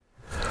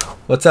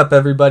What's up,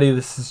 everybody?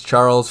 This is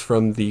Charles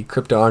from the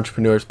Crypto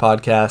Entrepreneurs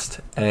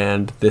Podcast,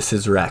 and this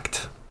is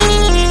Wrecked.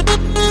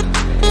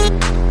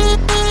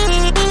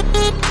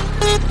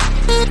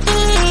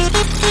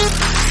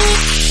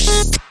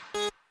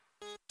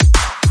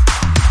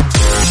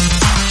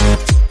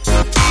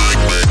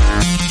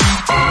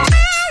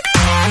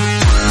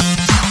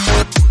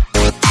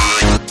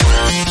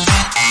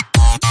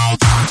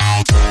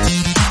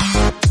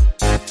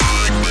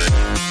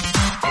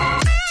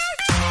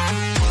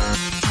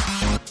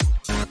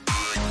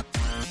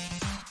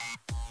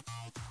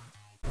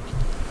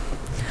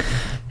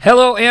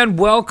 Hello and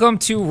welcome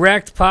to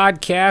Wrecked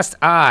Podcast.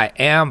 I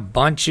am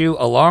Bunchu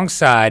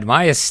alongside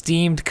my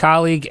esteemed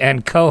colleague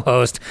and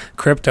co-host,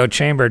 Crypto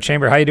Chamber.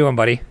 Chamber, how you doing,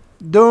 buddy?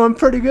 Doing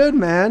pretty good,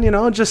 man. You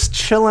know, just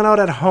chilling out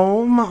at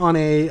home on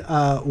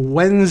a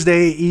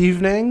Wednesday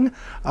evening.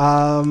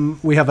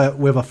 We have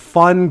a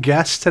fun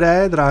guest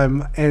today that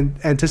I'm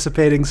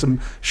anticipating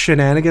some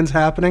shenanigans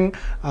happening.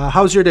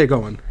 How's your day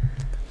going?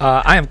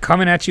 I am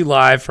coming at you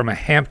live from a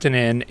Hampton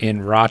Inn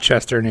in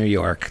Rochester, New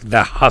York.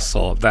 The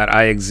hustle that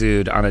I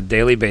exude on a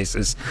daily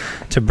basis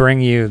to bring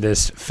you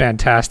this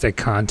fantastic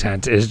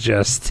content is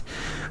just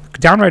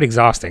downright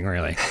exhausting,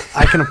 really.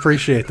 I can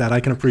appreciate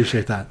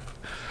that.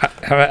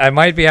 I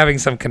might be having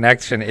some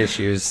connection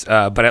issues,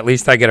 but at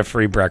least I get a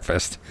free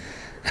breakfast.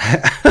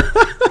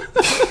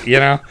 You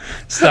know?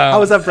 So,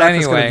 how is that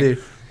breakfast going to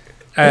be?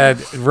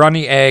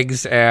 Runny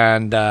eggs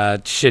and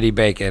shitty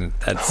bacon.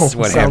 That's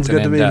what Hampton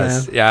Inn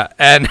does. Man. Yeah,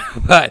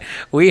 but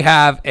we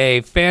have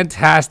a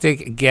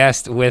fantastic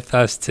guest with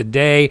us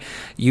today.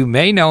 You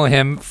may know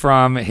him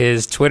from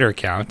his Twitter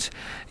account.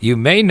 You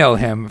may know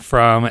him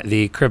from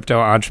the Crypto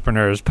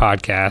Entrepreneurs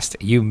Podcast.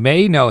 You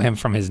may know him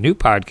from his new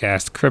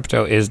podcast,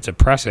 Crypto is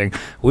Depressing.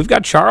 We've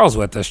got Charles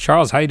with us.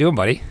 Charles, how you doing,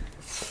 buddy?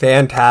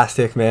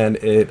 Fantastic, man.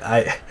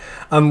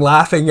 I'm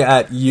laughing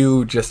at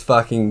you just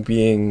fucking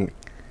being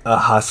a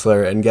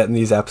hustler and getting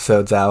these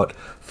episodes out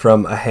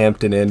from a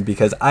Hampton Inn,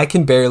 because I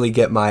can barely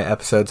get my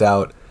episodes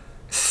out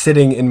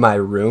sitting in my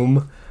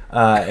room,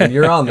 and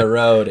you're on the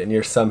road and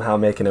you're somehow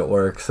making it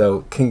work.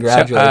 So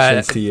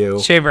congratulations to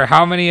you. Chamber,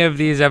 how many of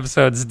these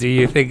episodes do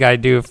you think I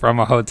do from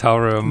a hotel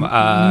room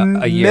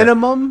a year?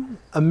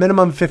 A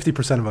minimum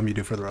 50% of them you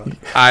do for the road.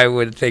 I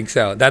would think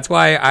so. That's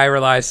why I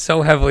rely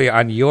so heavily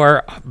on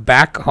your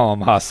back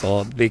home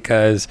hustle,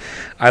 because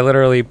I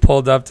literally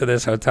pulled up to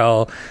this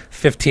hotel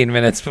 15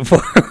 minutes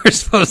before we're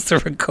supposed to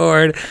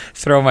record,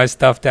 throw my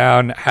stuff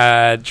down,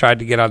 had tried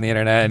to get on the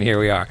internet, and here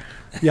we are.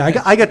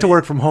 Yeah, I get to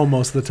work from home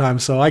most of the time,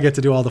 so I get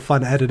to do all the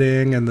fun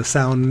editing and the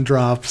sound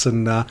drops,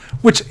 and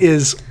which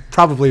is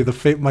probably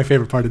my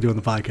favorite part of doing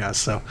the podcast.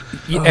 So,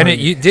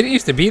 it didn't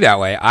used to be that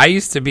way. I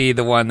used to be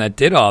the one that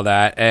did all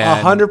that.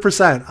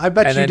 100%. I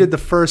bet you did the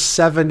first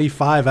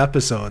 75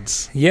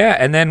 episodes. Yeah,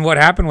 and then what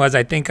happened was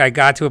I think I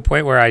got to a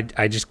point where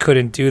I just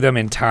couldn't do them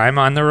in time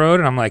on the road,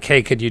 and I'm like,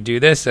 hey, could you do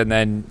this? And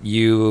then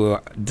you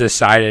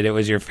decided it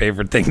was your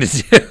favorite thing to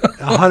do.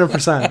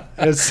 100%.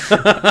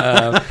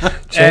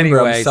 Chamber,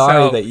 anyway, I'm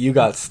sorry that you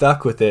got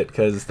stuck with it,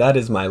 because that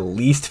is my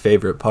least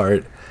favorite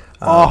part.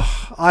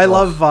 I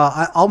love.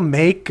 I'll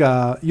make.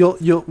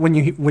 You'll when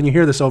you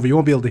hear this over, you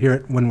won't be able to hear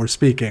it when we're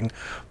speaking,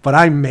 but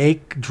I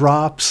make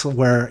drops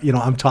where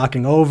I'm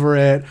talking over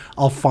it.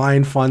 I'll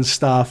find fun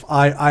stuff.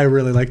 I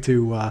really like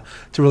to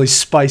really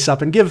spice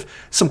up and give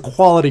some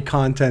quality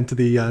content to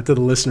the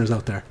listeners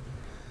out there.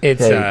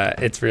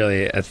 It's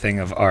really a thing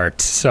of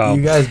art. So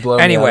you guys blow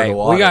me out of the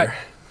water.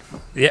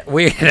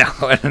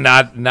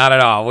 Not at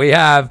all. We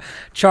have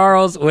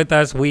Charles with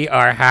us. We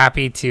are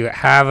happy to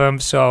have him.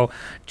 So,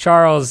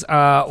 Charles,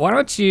 why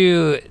don't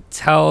you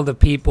tell the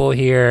people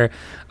here,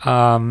 we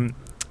don't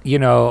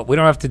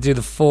have to do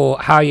the full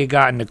how you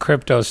got into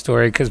crypto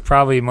story, because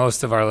probably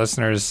most of our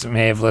listeners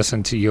may have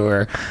listened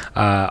to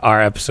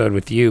our episode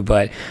with you,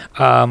 but,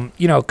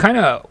 kind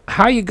of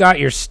how you got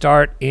your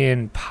start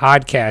in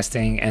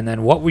podcasting, and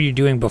then what were you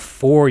doing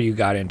before you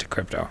got into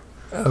crypto?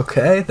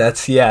 Okay,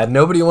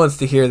 nobody wants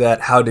to hear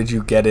that how did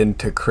you get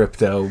into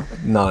crypto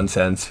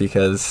nonsense,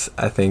 because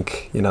I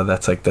think,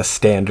 that's like the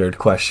standard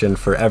question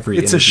for every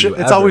interview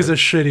It's always a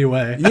shitty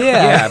way.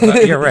 Yeah,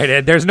 but you're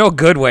right. There's no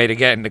good way to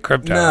get into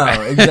crypto.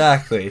 No,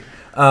 exactly.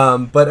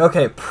 But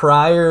okay,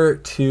 prior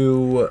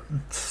to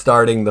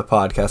starting the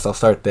podcast, I'll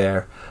start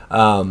there.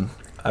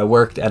 I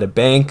worked at a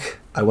bank.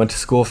 I went to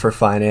school for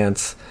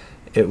finance.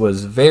 It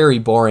was very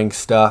boring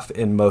stuff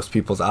in most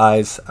people's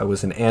eyes. I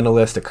was an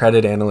analyst, a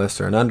credit analyst,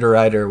 or an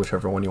underwriter,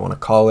 whichever one you want to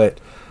call it.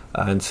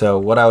 And so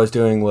what I was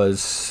doing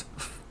was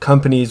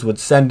companies would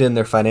send in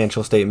their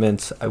financial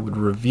statements. I would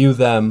review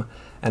them,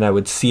 and I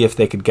would see if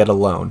they could get a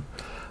loan.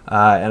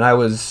 And I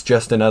was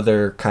just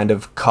another kind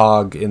of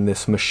cog in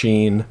this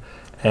machine.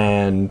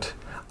 And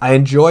I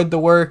enjoyed the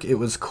work. It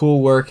was cool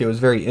work. It was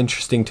very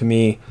interesting to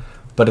me.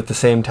 But at the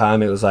same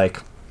time, it was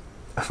like,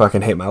 I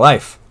fucking hate my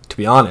life, to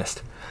be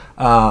honest.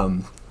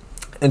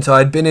 And so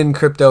I'd been in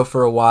crypto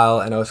for a while,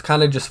 and I was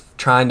kind of just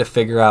trying to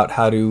figure out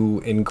how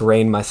to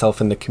ingrain myself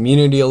in the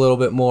community a little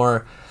bit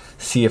more,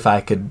 see if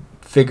I could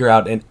figure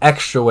out an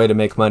extra way to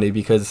make money,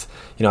 because,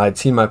 you know, I'd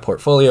seen my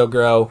portfolio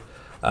grow,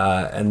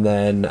 And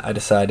then I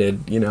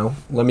decided,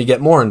 let me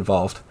get more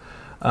involved.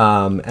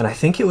 And I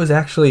think it was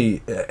actually,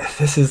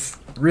 this is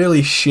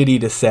really shitty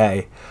to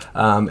say,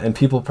 and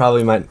people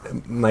probably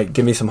might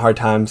give me some hard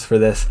times for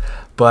this,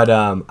 but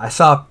I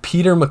saw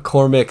Peter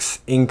McCormick's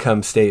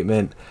income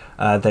statement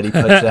that he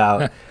puts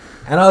out,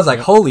 and I was like,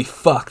 holy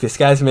fuck, this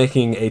guy's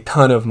making a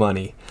ton of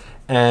money.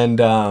 And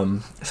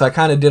so I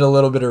kind of did a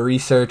little bit of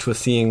research, was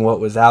seeing what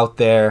was out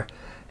there,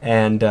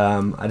 and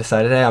I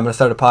decided, hey, I'm going to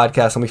start a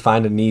podcast. Let me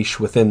find a niche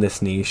within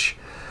this niche.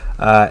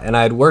 And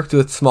I had worked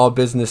with small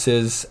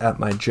businesses at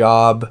my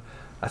job.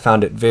 I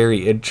found it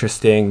very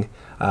interesting.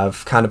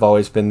 I've kind of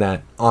always been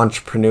that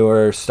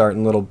entrepreneur,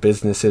 starting little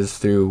businesses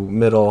through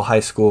middle, high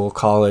school,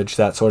 college,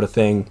 that sort of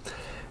thing.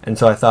 And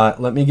so I thought,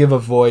 let me give a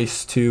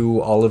voice to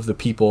all of the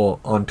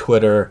people on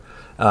Twitter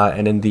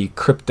and in the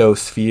crypto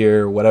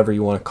sphere, whatever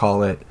you want to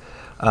call it,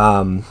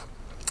 and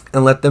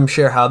let them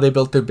share how they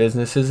built their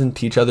businesses and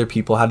teach other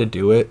people how to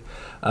do it.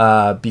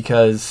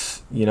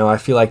 Because, I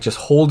feel like just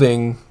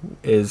holding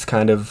is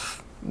kind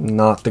of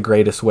not the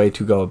greatest way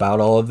to go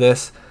about all of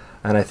this.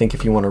 And I think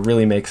if you want to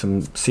really make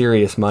some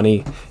serious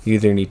money, you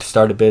either need to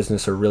start a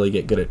business or really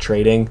get good at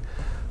trading.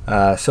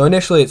 So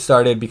initially it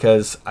started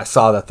because I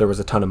saw that there was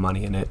a ton of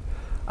money in it.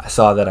 I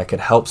saw that I could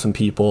help some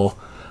people.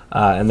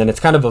 And then it's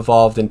kind of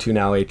evolved into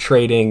now a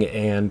trading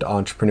and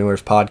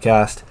entrepreneurs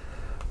podcast.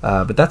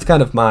 But that's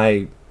kind of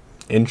my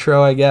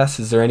intro, I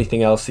guess. Is there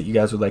anything else that you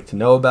guys would like to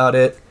know about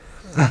it?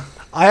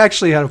 I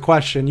actually had a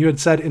question. You had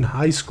said in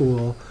high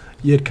school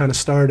you had kind of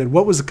started.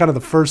 What was kind of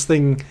the first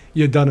thing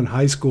you had done in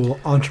high school,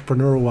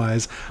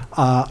 entrepreneur-wise?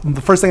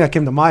 The first thing that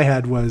came to my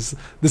head was,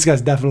 this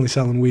guy's definitely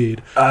selling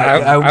weed.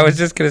 I was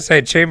just going to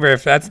say, Chamber,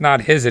 if that's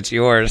not his, it's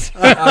yours.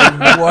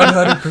 I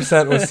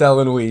 100% was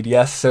selling weed.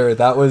 Yes, sir.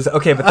 That was...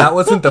 Okay, but that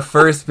wasn't the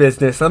first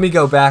business. Let me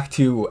go back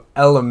to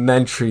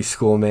elementary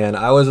school, man.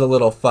 I was a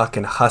little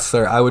fucking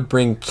hustler. I would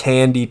bring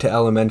candy to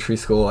elementary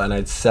school, and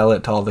I'd sell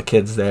it to all the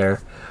kids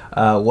there.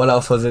 What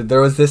else was it?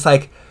 There was this,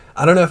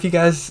 I don't know if you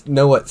guys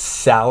know what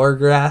sour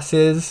grass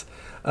is.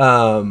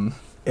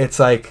 It's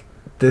like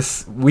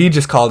this, we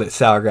just called it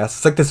sour grass.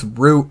 It's like this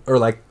root or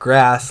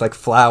grass,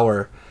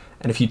 flower.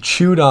 And if you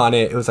chewed on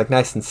it, it was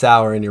nice and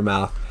sour in your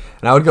mouth.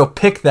 And I would go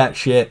pick that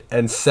shit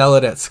and sell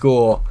it at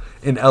school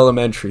in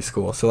elementary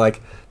school. So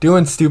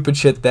doing stupid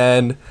shit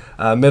then.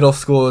 Middle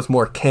school was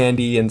more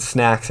candy and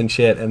snacks and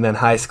shit. And then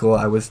high school,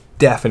 I was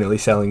definitely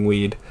selling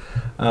weed.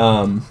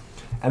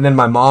 And then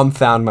my mom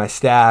found my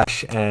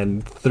stash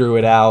and threw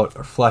it out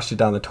or flushed it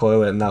down the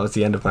toilet, and that was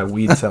the end of my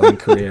weed selling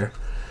career.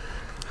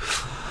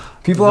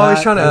 People are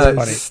always trying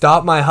to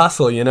stop my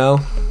hustle,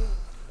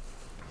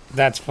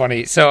 That's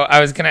funny. So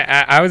I was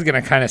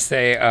gonna kind of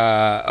say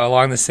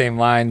along the same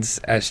lines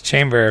as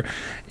Chamber,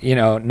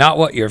 not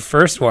what your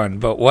first one,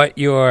 but what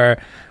your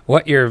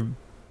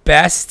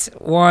best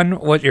one,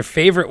 what your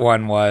favorite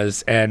one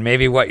was, and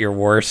maybe what your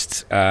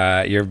worst,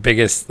 your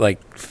biggest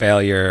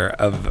failure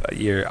of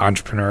your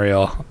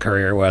entrepreneurial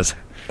career was.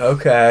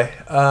 Okay.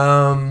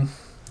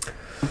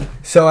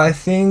 So I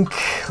think,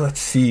 let's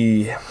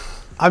see.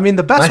 I mean,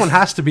 the best one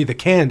has to be the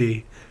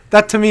candy.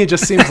 That to me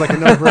just seems like a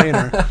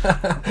no-brainer.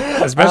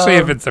 Especially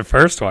if it's the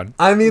first one.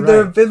 I mean,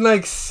 there have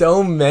been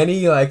so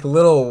many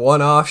little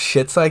one-off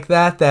shits like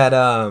that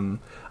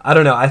I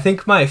don't know. I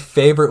think my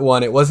favorite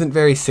one, it wasn't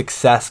very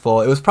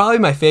successful. It was probably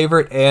my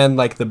favorite and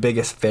the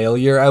biggest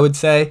failure, I would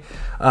say,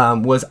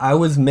 was I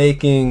was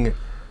making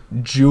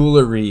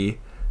jewelry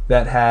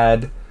that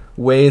had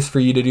ways for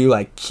you to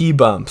do key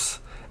bumps.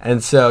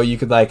 And so you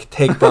could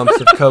take bumps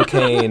of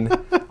cocaine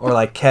or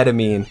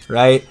ketamine,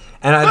 right?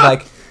 And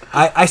I'd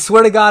I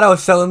swear to God, I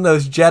was selling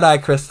those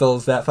Jedi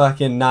crystals that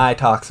fucking Nye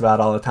talks about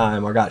all the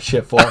time or got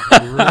shit for.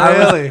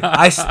 Really?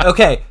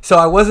 Okay, so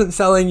I wasn't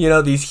selling,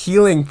 these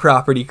healing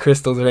property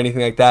crystals or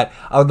anything like that.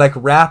 I would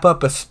wrap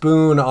up a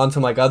spoon on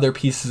some other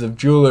pieces of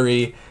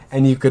jewelry,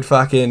 and you could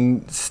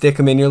fucking stick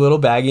them in your little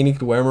baggie, and you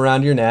could wear them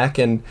around your neck,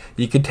 and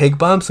you could take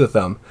bumps with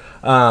them.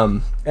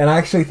 And I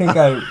actually think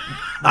I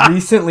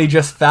recently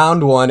just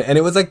found one, and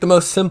it was the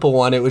most simple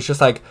one. It was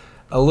just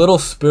a little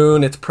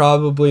spoon. It's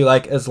probably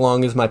as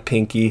long as my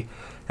pinky,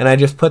 and I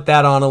just put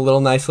that on a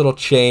nice little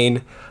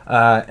chain,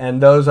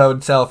 and those I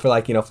would sell for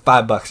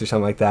 $5 or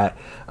something like that.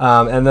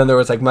 And then there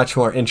was much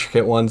more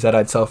intricate ones that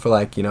I'd sell for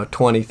 $20,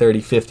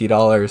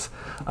 $30,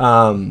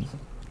 $50.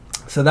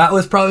 So that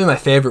was probably my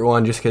favorite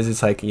one, just because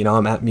it's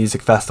I'm at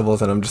music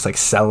festivals and I'm just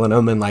selling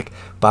them and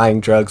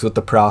buying drugs with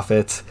the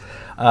profits.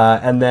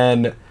 And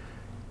then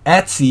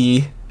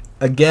Etsy,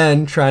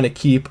 again, trying to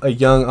keep a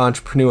young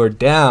entrepreneur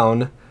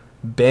down,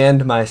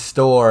 banned my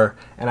store,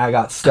 and I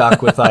got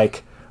stuck with a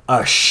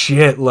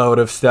shitload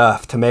of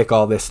stuff to make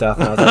all this stuff.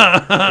 And I was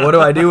like, what do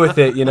I do with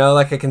it?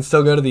 I can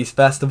still go to these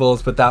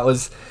festivals, but that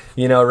was,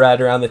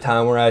 right around the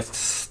time where I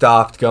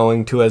stopped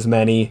going to as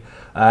many.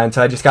 And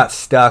so I just got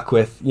stuck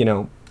with,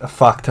 a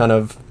fuck ton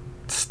of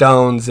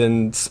stones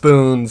and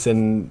spoons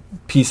and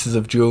pieces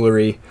of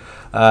jewelry.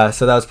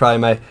 So that was probably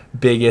my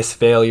biggest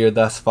failure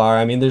thus far.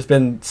 I mean, there's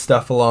been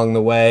stuff along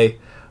the way.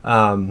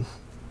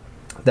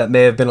 that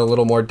may have been a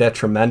little more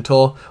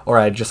detrimental, or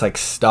I just like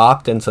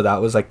stopped, and so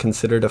that was like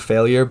considered a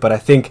failure. But I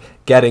think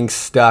getting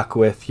stuck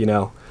with, you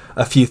know,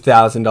 a few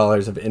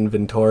 $1,000s of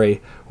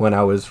inventory when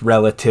I was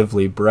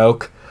relatively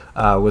broke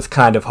was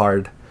kind of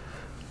hard.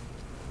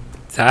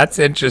 That's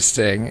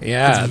interesting.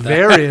 Yeah, It's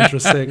very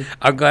interesting.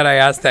 I'm glad I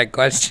asked that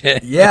question.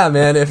 Yeah,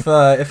 man. If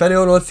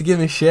anyone wants to give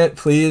me shit,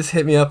 please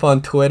hit me up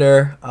on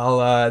Twitter.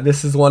 I'll.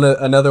 This is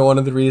another one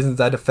of the reasons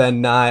I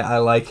defend Nye. I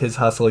like his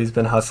hustle. He's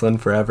been hustling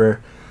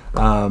forever.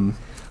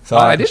 So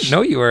I didn't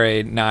know you were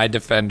a Nye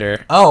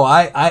defender. Oh,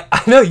 I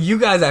know you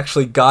guys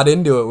actually got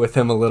into it with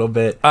him a little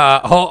bit.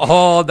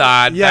 Hold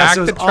on. Yes, Back it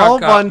was the truck all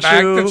up, back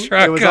Bunchu. the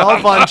truck It was up. all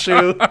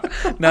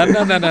Bunchu.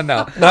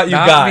 No. Not you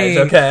guys,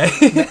 me.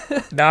 okay?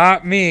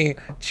 Not me.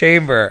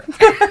 Chamber.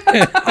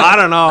 I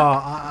don't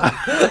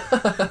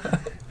know.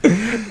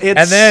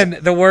 And then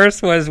the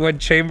worst was when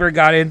Chamber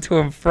got into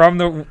it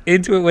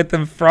with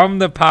him from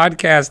the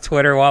podcast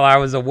Twitter while I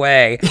was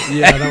away.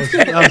 Yeah,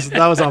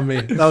 that was on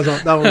me.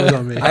 That one was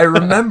on me. I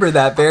remember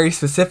that very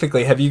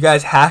specifically. Have you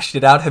guys hashed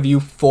it out? Have you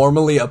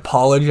formally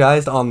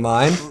apologized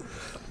online?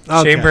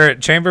 Okay.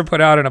 Chamber put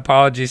out an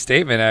apology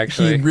statement,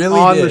 actually. He really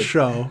on did. the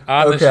show.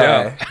 On the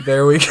show.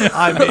 There we go.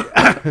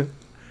 I mean,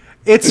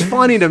 it's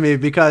funny to me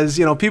because,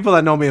 you know, people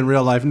that know me in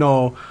real life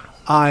know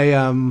I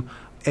am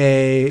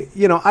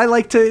I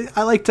like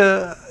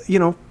to, you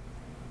know,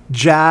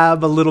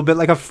 jab a little bit,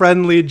 like a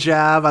friendly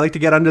jab. I like to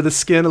get under the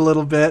skin a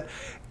little bit.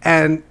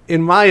 And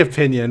in my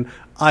opinion,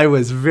 I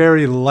was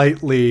very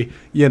lightly,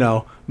 you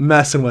know,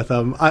 messing with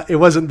him. It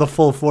wasn't the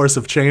full force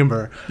of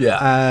Chamber. Yeah.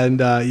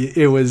 And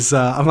it was,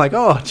 I'm like,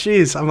 oh,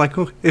 geez. I'm like,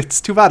 oh, it's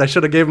too bad. I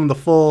should have gave him the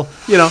full,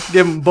 you know,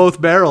 give him both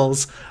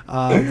barrels.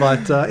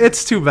 But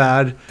it's too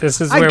bad.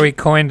 This is where we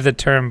coined the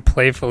term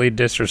playfully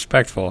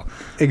disrespectful.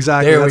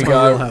 Exactly. There That's we my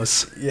go.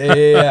 wheelhouse.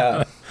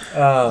 Yeah.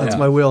 That's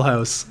my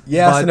wheelhouse.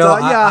 Yeah. But, So no,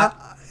 yeah.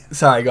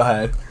 sorry, go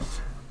ahead.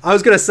 I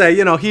was gonna say,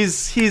 you know,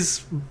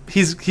 he's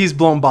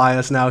blown by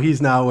us now.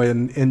 He's now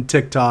in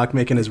TikTok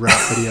making his rap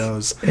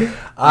videos.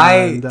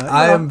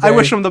 I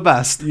wish him the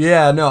best.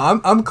 Yeah, no,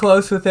 I'm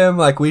close with him.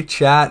 Like, we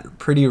chat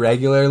pretty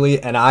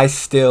regularly, and I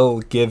still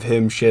give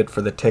him shit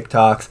for the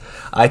TikToks.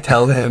 I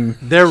tell him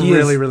They're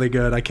really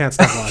good. I can't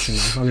stop watching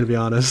them. I'm gonna be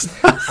honest.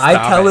 I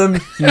tell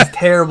him he's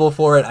terrible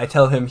for it. I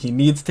tell him he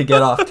needs to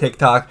get off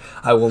TikTok.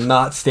 I will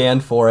not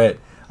stand for it.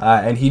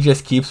 And he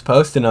just keeps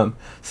posting them.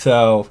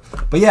 So,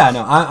 but yeah,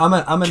 no, I'm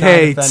a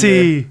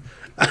KT.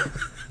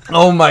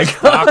 Oh my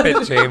Stop god!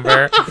 it,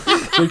 Chamber.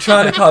 You're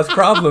trying to cause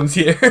problems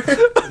here.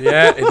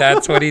 Yeah,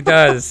 that's what he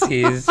does.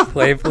 He's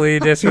playfully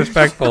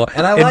disrespectful.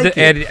 And I like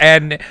it.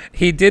 And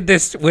he did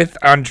this with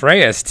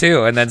Andreas,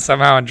 too. And then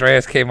somehow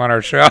Andreas came on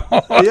our show.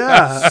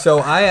 Yeah. So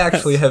I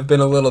actually have been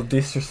a little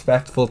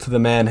disrespectful to the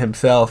man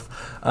himself.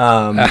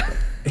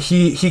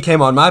 He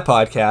came on my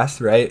podcast,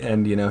 right?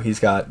 And, you know, he's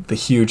got the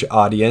huge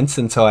audience.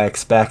 And so I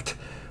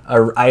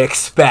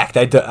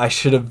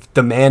should have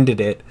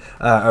demanded it,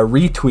 a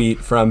retweet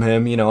from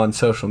him, you know, on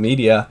social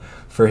media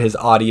for his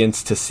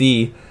audience to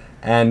see.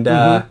 And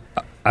I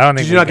don't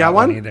think Did you not get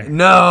one? either.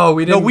 no,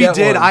 we didn't. No, we get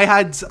did.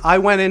 one. I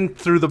went in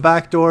through the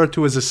back door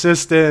to his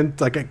assistant.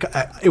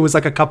 It was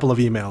like a couple of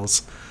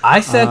emails.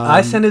 I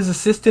sent his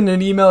assistant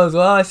an email as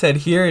well. I said,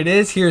 "Here it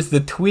is. Here's the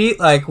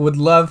tweet. Like, would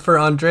love for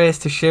Andreas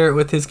to share it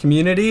with his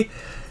community."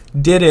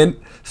 Didn't.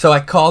 So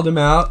I called him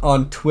out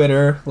on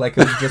Twitter. Like,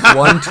 it was just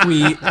one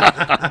tweet.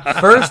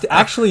 First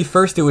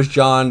it was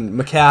John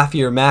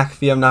McAfee or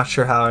McAfee. I'm not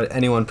sure how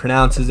anyone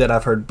pronounces it.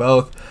 I've heard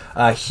both.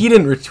 He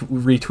didn't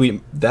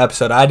retweet the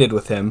episode I did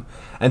with him.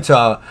 And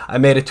so I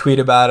made a tweet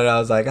about it. I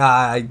was like,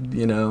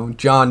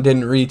 John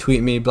didn't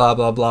retweet me, blah,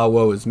 blah, blah,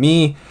 woe is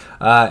me.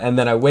 And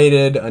then I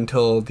waited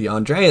until the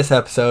Andreas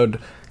episode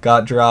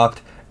got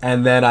dropped.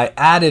 And then I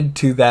added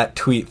to that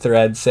tweet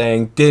thread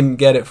saying, didn't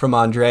get it from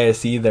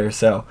Andreas either.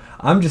 So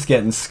I'm just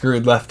getting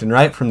screwed left and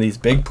right from these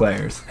big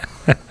players.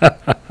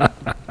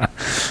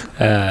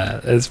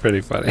 It's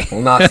pretty funny.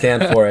 Will not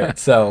stand for it.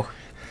 So,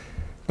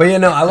 but you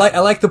know, I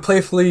like the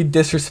playfully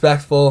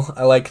disrespectful.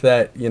 I like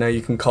that, you know,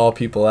 you can call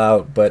people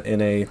out, but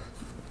in a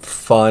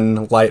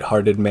fun,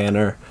 lighthearted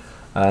manner.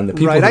 And the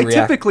people Right. who I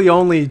typically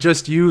only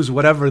just use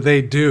whatever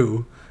they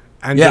do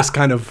and just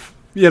kind of,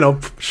 you know,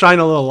 shine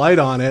a little light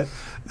on it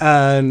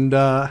and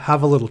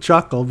have a little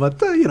chuckle. But,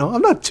 you know,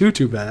 I'm not too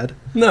bad.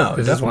 No,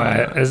 This is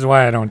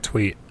why I don't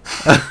tweet.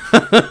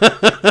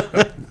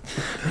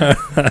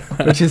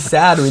 which is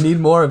sad. We need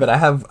more of it. I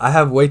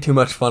have way too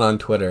much fun on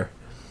Twitter.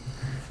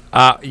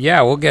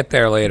 Yeah, we'll get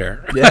there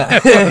later. Yeah.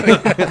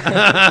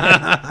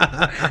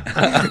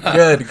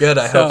 Good.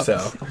 I hope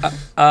so.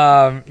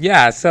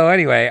 Yeah. So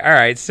anyway, all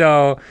right.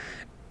 So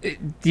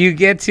you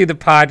get to the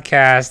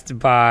podcast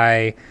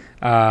by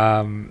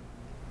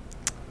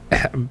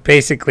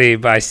basically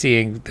by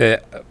seeing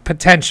the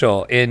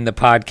potential in the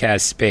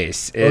podcast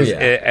space,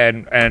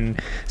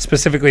 and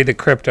specifically the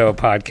crypto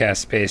podcast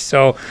space.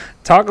 So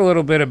talk a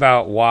little bit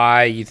about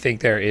why you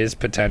think there is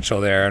potential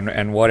there,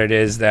 and what it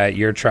is that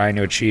you're trying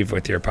to achieve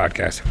with your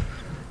podcast.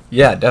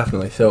 Yeah,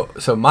 definitely. So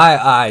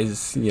my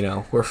eyes, you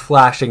know, were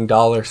flashing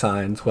dollar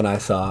signs when I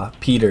saw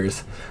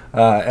Peter's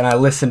And I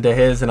listened to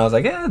his, and I was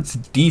like, yeah, it's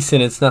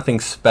decent. It's nothing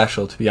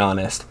special, to be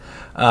honest.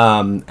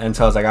 And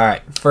so I was like, all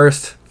right,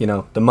 first,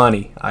 the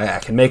money. I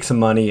can make some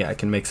money. I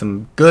can make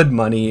some good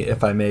money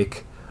if I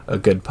make a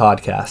good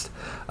podcast.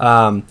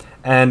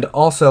 And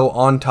also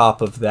on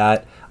top of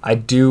that, I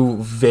do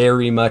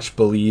very much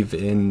believe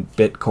in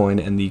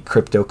Bitcoin and the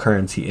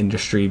cryptocurrency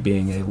industry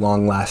being a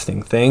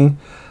long-lasting thing.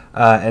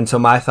 And so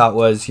my thought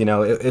was,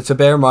 it's a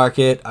bear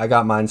market. I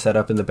got mine set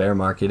up in the bear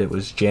market. It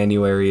was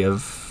January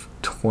of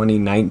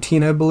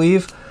 2019, I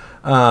believe.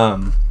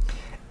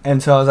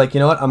 And so I was like, you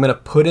know what? I'm going to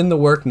put in the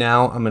work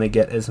now. I'm going to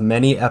get as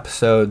many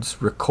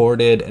episodes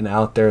recorded and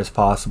out there as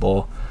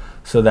possible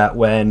so that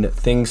when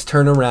things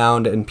turn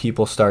around and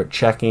people start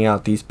checking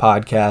out these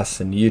podcasts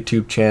and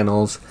YouTube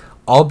channels,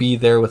 I'll be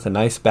there with a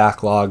nice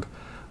backlog.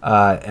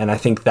 And I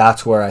think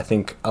that's where I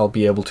think I'll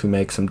be able to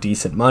make some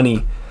decent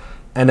money.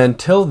 And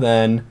until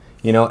then,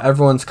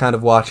 everyone's kind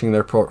of watching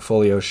their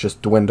portfolios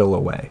just dwindle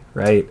away,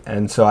 right?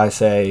 And so I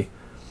say,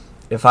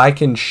 if I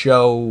can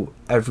show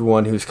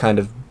everyone who's kind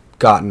of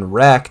gotten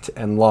wrecked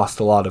and lost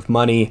a lot of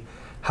money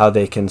how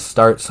they can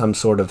start some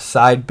sort of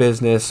side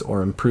business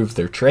or improve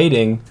their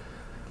trading,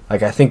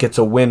 like, I think it's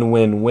a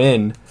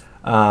win-win-win.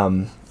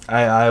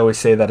 I always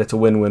say that it's a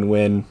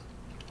win-win-win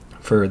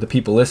for the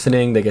people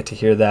listening. They get to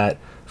hear that.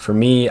 For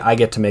me, I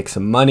get to make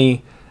some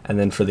money, and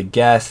then for the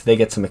guests, they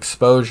get some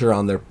exposure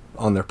on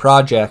their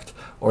project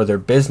or their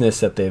business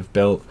that they've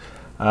built.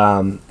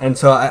 And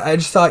so I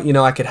just thought,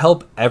 I could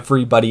help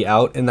everybody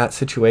out in that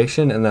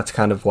situation, and that's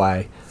kind of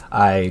why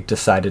I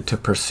decided to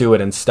pursue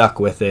it and stuck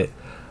with it.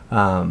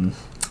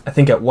 I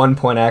think at one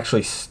point I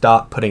actually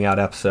stopped putting out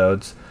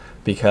episodes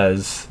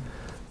because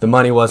the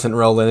money wasn't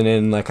rolling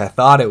in like I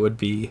thought it would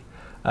be,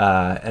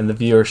 and the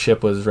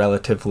viewership was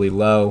relatively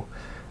low.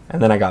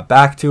 And then I got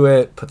back to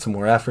it, put some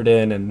more effort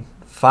in, and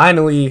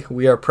finally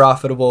we are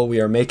profitable,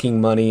 we are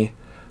making money,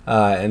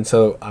 and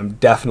so I'm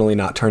definitely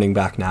not turning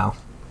back now.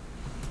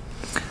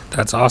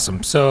 That's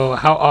awesome. So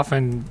how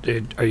often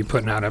are you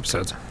putting out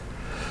episodes?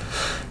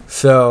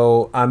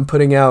 So I'm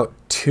putting out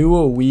 2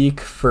 a week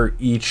for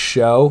each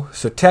show.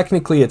 So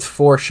technically it's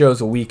 4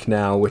 shows a week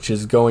now, which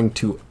is going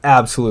to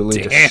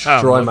absolutely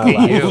destroy my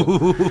life.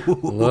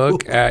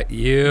 Look at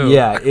you.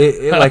 Yeah,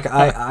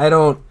 I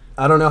don't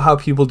know how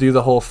people do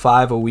the whole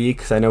 5 a week,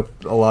 because I know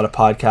a lot of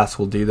podcasts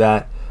will do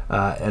that.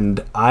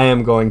 And I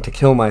am going to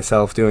kill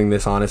myself doing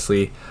this,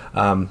 honestly.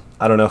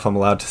 I don't know if I'm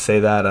allowed to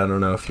say that. I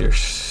don't know if your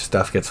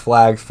stuff gets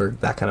flagged for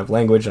that kind of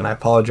language, and I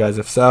apologize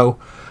if so.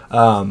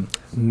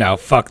 No,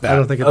 fuck that. I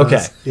don't think it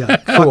does. Yeah,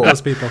 cool. Fuck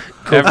those people.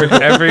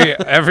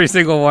 Every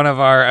single one of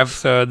our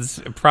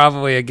episodes,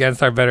 probably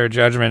against our better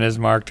judgment, is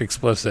marked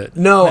explicit.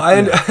 No,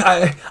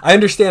 I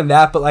understand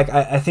that, but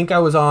I think I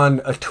was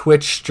on a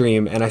Twitch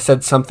stream and I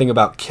said something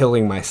about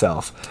killing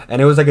myself,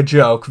 and it was like a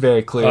joke,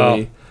 very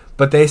clearly. Oh.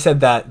 But they said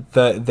that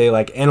they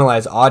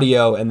analyze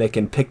audio and they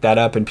can pick that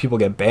up, and people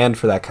get banned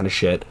for that kind of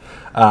shit.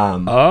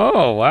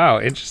 Oh, wow.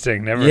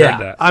 Interesting. Never heard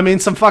that. I mean,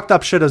 some fucked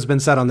up shit has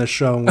been said on this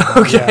show.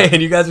 Okay,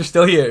 and you guys are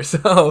still here,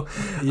 so...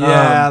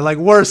 Yeah,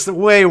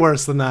 way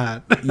worse than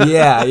that.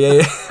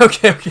 Yeah.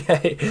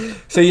 Okay.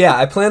 So yeah,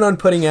 I plan on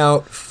putting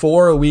out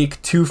 4 a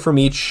week, 2 from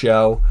each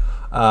show.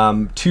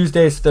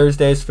 Tuesdays,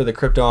 Thursdays for the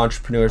Crypto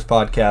Entrepreneurs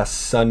Podcast,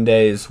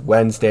 Sundays,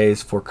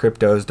 Wednesdays for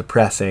Crypto's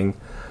Depressing.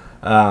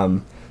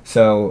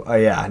 So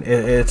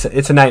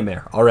it's a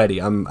nightmare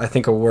already. I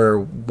think we're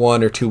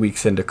 1 or 2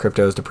 weeks into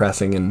Crypto's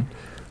Depressing, and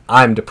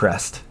I'm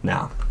depressed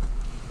now.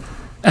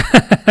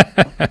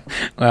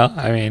 Well,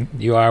 I mean,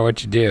 you are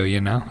what you do,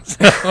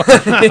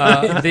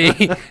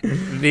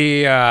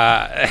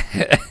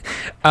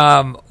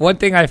 So, one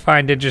thing I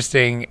find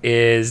interesting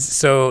is,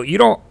 so you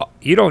don't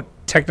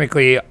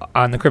technically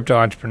on the Crypto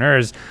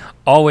Entrepreneurs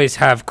always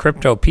have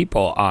crypto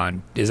people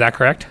on. Is that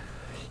correct?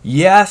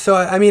 Yeah, so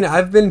I mean,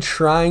 I've been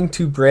trying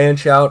to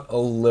branch out a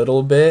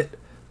little bit,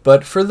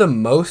 but for the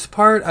most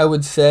part, I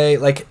would say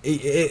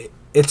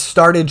it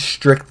started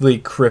strictly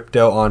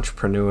crypto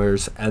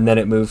entrepreneurs, and then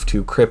it moved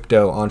to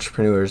crypto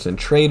entrepreneurs and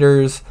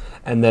traders,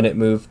 and then it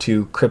moved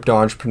to crypto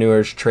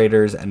entrepreneurs,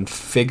 traders, and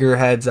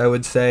figureheads, I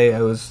would say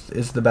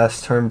is the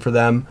best term for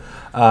them.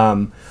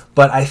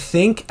 But I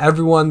think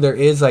there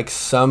is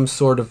some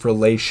sort of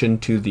relation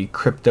to the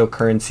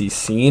cryptocurrency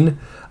scene.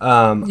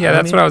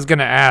 That's what I was going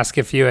to ask,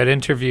 if you had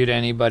interviewed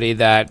anybody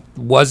that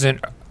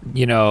wasn't,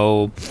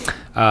 really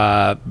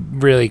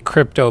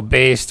crypto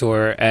based,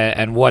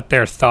 and what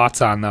their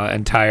thoughts on the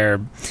entire,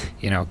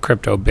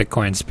 crypto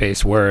Bitcoin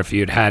space were, if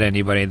you'd had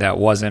anybody that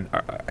wasn't,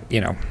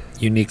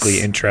 uniquely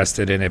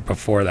interested in it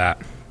before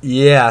that.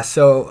 Yeah,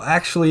 so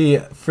actually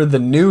for the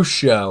new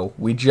show,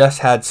 we just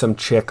had some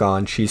chick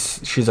on.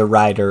 She's a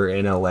writer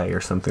in LA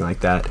or something like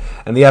that.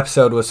 And the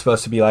episode was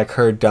supposed to be like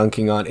her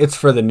dunking on, it's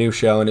for the new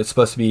show, and it's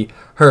supposed to be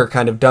her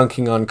kind of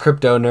dunking on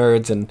crypto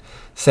nerds and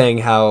saying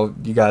how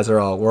you guys we're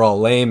all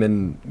lame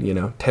and,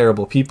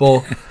 terrible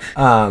people.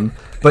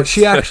 But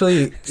she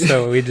actually...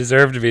 So we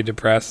deserve to be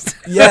depressed.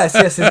 yes,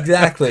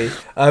 exactly. It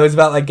was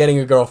about like getting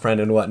a girlfriend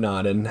and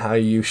whatnot, and how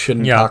you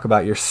shouldn't talk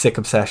about your sick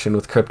obsession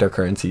with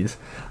cryptocurrencies.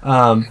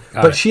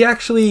 But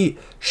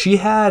she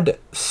had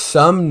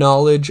some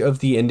knowledge of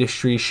the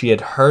industry. She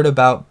had heard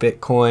about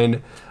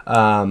Bitcoin.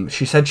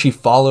 She said she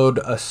followed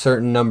a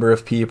certain number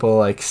of people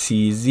like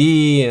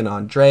CZ and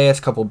Andreas,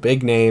 a couple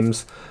big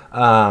names,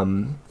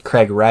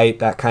 Craig Wright,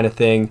 that kind of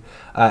thing.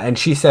 And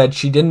she said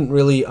she didn't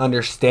really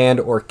understand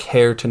or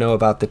care to know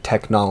about the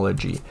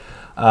technology.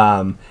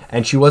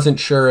 And she wasn't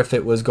sure if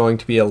it was going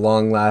to be a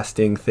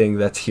long-lasting thing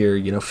that's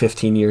here,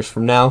 15 years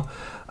from now.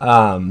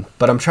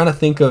 But I'm trying to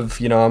think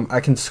of, I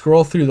can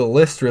scroll through the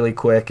list really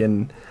quick,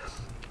 and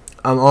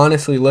I'm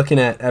honestly looking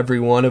at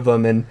every one of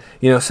them. And,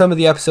 some of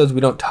the episodes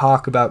we don't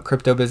talk about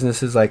crypto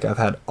businesses. Like I've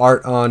had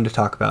Art on to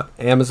talk about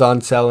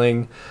Amazon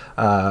selling.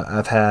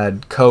 I've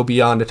had Kobe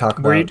on to talk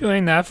about... Were you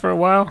doing that for a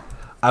while?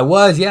 I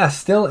was, yeah,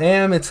 still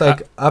am. It's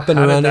like up and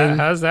running.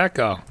 How does that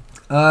go?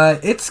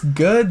 It's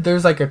good.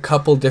 There's like a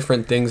couple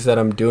different things that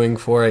I'm doing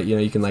for it.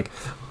 You can like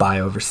buy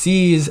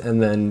overseas and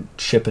then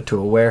ship it to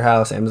a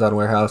warehouse, Amazon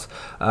warehouse.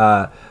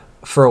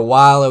 For a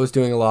while I was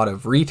doing a lot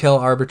of retail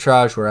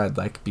arbitrage where I'd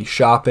like be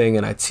shopping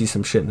and I'd see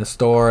some shit in a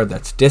store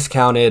that's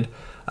discounted.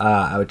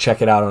 I would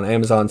check it out on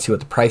Amazon, see what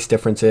the price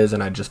difference is,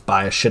 and I'd just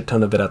buy a shit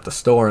ton of it at the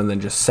store and then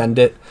just send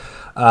it.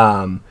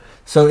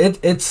 So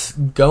it's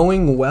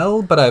going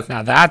well, but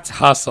now that's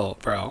hustle,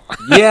 bro.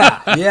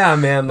 yeah,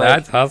 man. Like,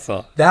 that's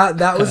hustle.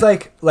 That was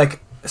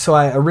like so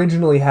I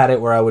originally had it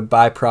where I would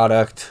buy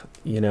product,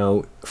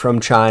 from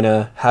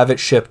China, have it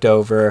shipped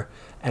over,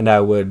 and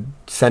I would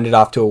send it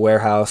off to a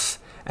warehouse,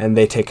 and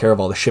they take care of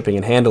all the shipping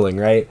and handling,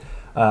 right?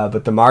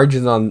 But the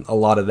margins on a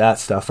lot of that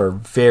stuff are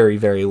very,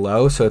 very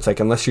low. So it's like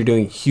unless you're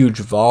doing huge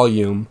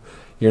volume,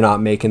 you're not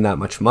making that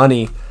much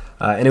money.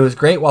 And it was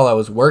great while I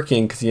was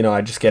working because,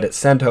 I'd just get it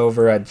sent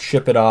over, I'd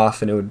ship it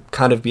off, and it would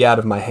kind of be out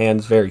of my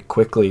hands very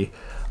quickly.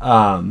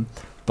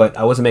 But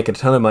I wasn't making a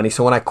ton of money.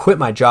 So when I quit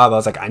my job, I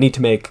was like, I need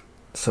to make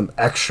some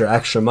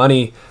extra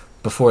money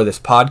before this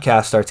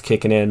podcast starts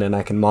kicking in and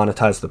I can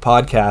monetize the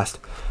podcast.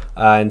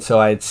 And so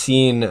I had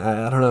seen,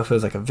 I don't know if it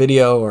was like a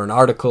video or an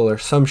article or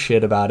some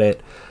shit about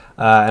it.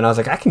 And I was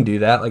like, I can do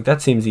that. Like,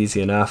 that seems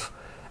easy enough.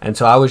 And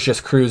so I was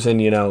just cruising,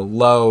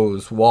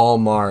 Lowe's,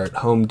 Walmart,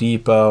 Home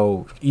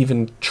Depot,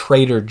 even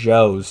Trader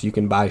Joe's. You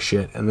can buy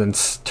shit and then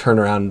turn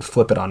around and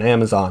flip it on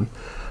Amazon.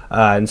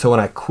 And so when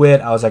I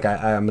quit, I was like,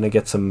 I'm going to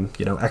get some,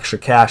 extra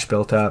cash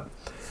built up.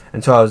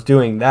 And so I was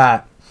doing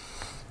that.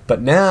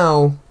 But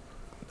now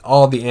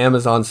all the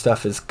Amazon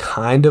stuff is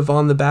kind of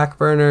on the back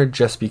burner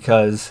just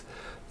because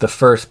the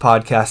first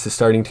podcast is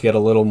starting to get a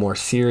little more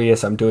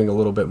serious. I'm doing a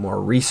little bit more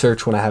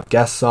research when I have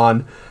guests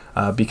on.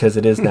 Because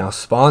it is now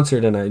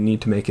sponsored and I need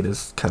to make it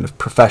as kind of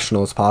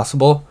professional as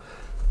possible.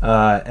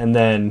 And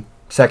then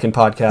second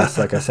podcast,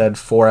 like I said,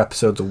 4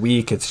 episodes a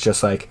week. It's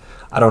just like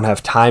I don't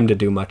have time to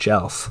do much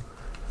else.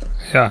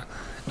 Yeah.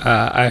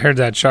 I heard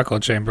that chuckle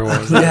chamber. What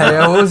was that?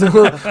 Yeah, what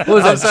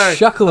was that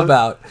chuckle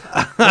about?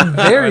 I'm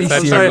very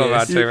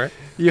serious.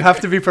 You have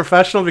to be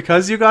professional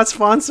because you got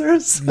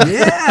sponsors?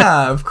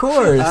 Yeah, of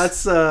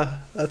course.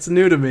 That's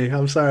new to me.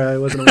 I'm sorry, I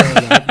wasn't aware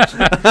of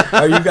that.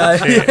 Are you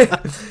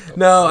guys?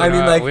 No, I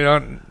mean, like, we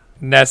don't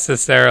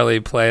necessarily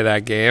play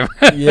that game.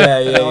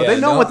 Yeah. They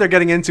know what they're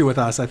getting into with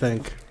us, I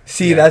think.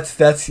 See,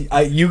 that's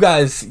you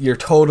guys. You're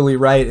totally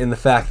right in the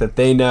fact that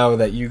they know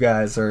that you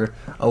guys are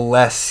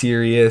less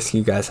serious.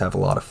 You guys have a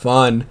lot of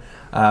fun,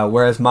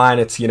 whereas mine,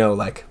 it's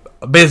like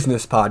a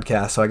business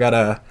podcast, so I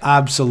gotta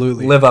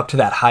absolutely live up to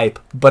that hype.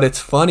 But it's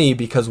funny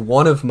because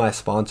one of my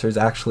sponsors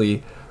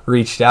actually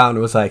reached out and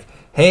was like,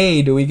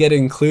 hey, do we get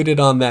included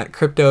on that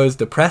Crypto is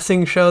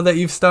Depressing show that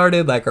you've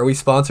started? Like, are we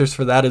sponsors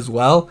for that as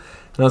well?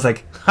 And I was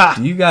like,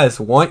 do you guys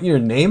want your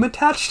name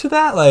attached to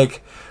that?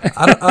 Like,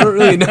 I don't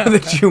really know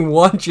that you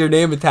want your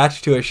name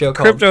attached to a show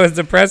called Crypto is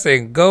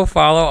Depressing. Go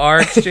follow our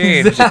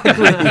exchange.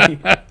 Exactly.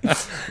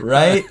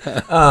 Right?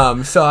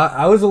 So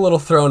I was a little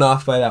thrown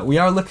off by that. We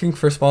are looking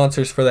for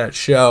sponsors for that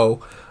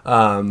show.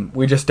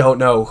 We just don't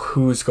know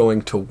who's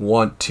going to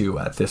want to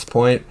at this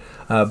point.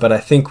 But I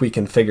think we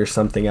can figure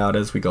something out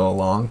as we go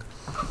along.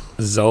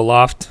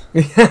 Zoloft.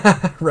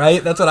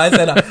 Right? That's what I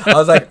said. I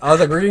was like,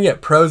 we're gonna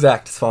get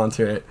Prozac to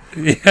sponsor it.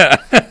 Yeah.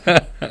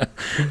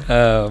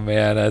 Oh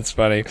man, that's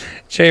funny.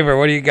 Chamber,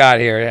 what do you got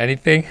here?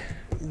 Anything?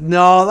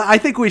 No, I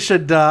think we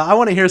should. I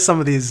want to hear some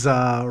of these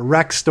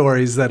wreck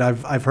stories that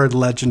I've heard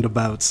legend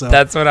about. So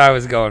that's what I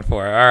was going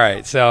for. All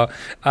right, so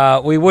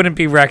we wouldn't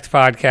be Wrecked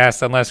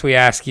Podcast unless we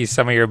ask you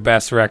some of your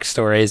best wreck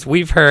stories.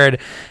 We've heard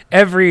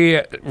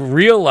every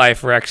real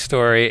life wreck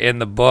story in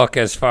the book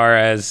as far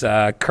as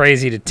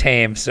crazy to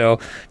tame. So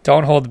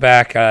don't hold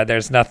back.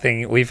 There's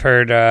nothing we've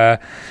heard.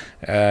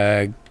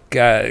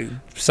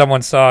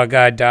 Someone saw a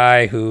guy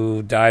die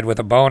who died with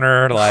a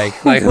boner.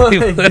 Like we've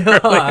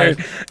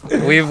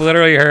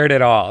literally heard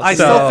it all. I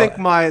still think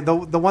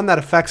the one that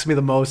affects me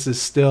the most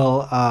is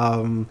still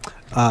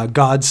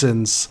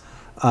Godson's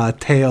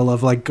tale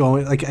of like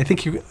going. Like I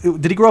think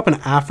did he grow up in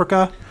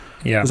Africa?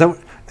 Yeah.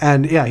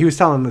 And yeah, he was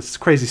telling this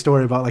crazy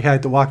story about like I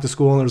had to walk to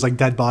school and there was like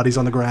dead bodies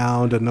on the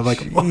ground, and I'm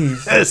like,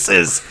 this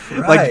is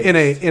like in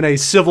a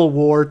civil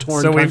war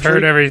torn. So we've country.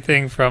 heard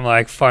everything from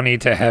like funny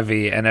to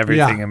heavy and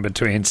everything in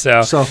between.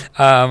 So, do you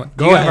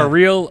ahead. have a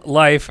real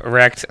life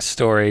wrecked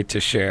story to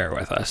share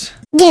with us?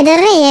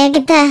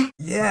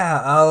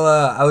 Yeah,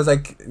 I was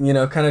like,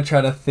 kind of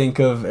trying to think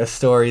of a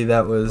story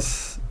that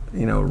was,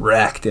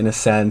 wrecked in a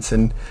sense.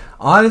 And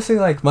honestly,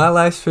 like, my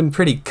life's been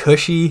pretty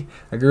cushy.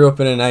 I grew up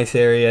in a nice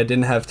area,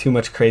 didn't have too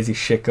much crazy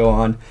shit go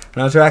on.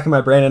 And I was racking my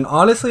brain, and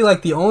honestly,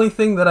 like, the only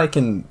thing that I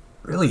can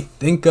really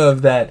think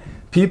of that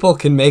people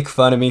can make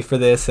fun of me for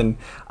this, and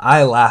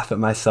I laugh at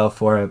myself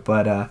for it,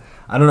 but I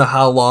don't know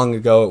how long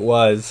ago it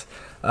was.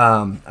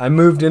 I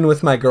moved in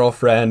with my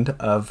girlfriend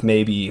of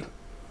maybe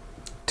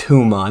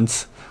 2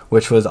 months,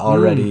 which was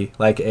already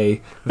like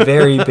a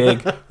very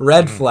big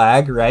red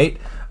flag, right?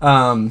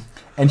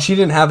 And she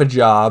didn't have a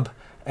job,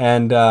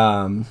 and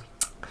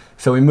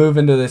so we move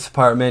into this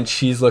apartment.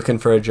 She's looking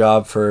for a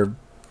job for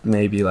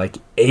maybe like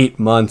 8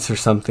 months or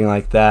something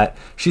like that.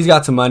 She's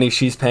got some money.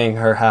 She's paying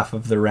her half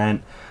of the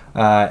rent,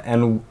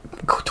 and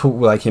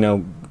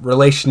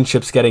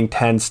relationships getting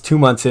tense. 2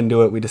 months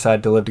into it, we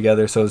decided to live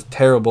together. So it was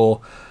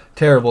terrible.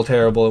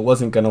 It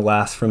wasn't going to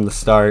last from the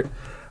start.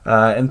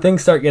 And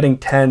things start getting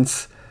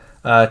tense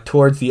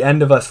towards the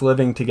end of us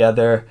living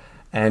together,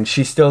 and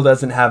she still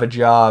doesn't have a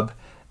job.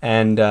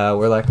 And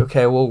we're like,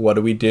 okay, well, what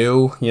do we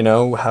do?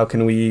 How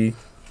can we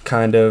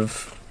kind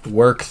of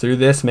work through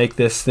this, make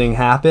this thing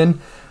happen?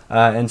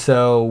 And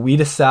so we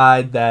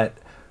decide that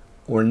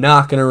we're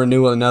not going to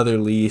renew another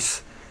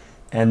lease,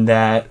 and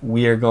that I'm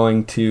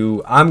going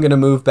to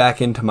move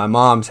back into my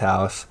mom's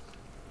house.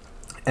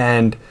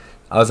 And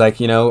I was like,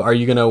 what are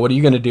you going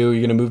to do? Are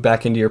you going to move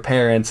back into your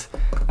parents?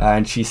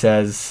 And she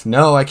says,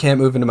 no, I can't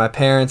move into my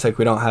parents. Like,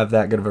 we don't have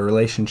that good of a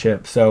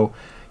relationship. So,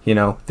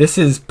 this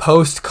is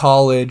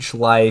post-college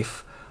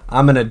life.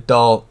 I'm an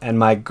adult, and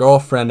my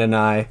girlfriend and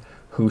I,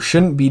 who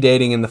shouldn't be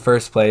dating in the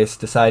first place,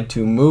 decide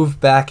to move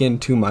back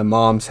into my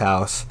mom's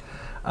house.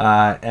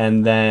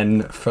 And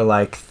then for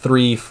like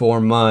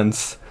 3-4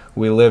 months,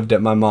 we lived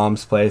at my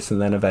mom's place, and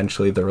then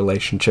eventually the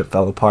relationship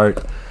fell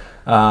apart.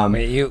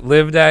 Wait, you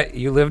lived at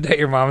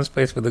your mom's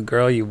place with a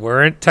girl you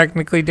weren't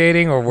technically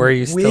dating, or were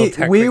you still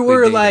technically dating?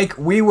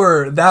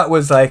 That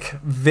was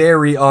like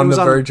very on the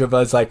verge of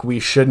us, like, we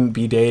shouldn't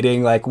be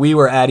dating. Like, we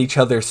were at each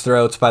other's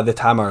throats by the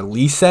time our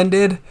lease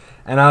ended,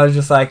 and I was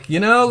just like,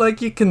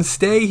 like, you can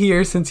stay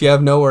here since you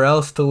have nowhere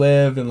else to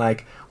live, and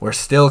like, we're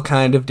still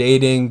kind of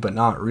dating, but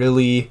not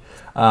really.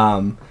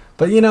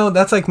 But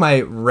that's like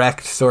my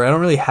wrecked story. I don't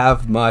really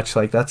have much.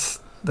 Like, that's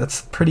a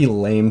pretty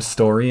lame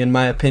story in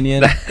my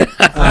opinion.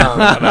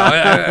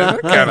 I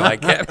kind of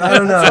like it. I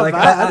don't know. Like,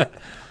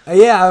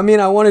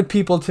 I wanted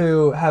people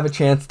to have a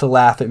chance to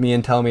laugh at me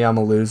and tell me I'm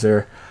a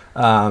loser,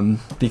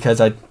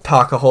 because I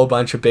talk a whole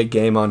bunch of big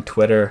game on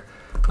Twitter.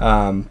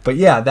 But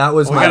yeah, that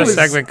was we got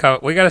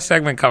a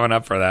segment coming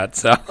up for that.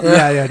 So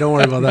yeah, don't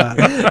worry about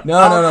that. No.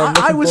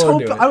 I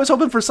was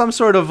hoping for some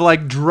sort of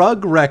like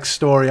drug wreck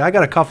story. I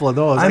got a couple of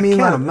those. I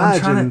can't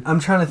imagine. I'm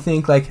trying to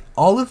think. Like,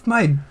 all of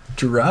my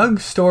drug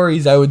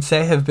stories, I would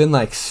say, have been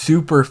like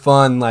super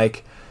fun.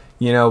 Like,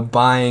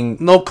 buying.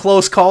 No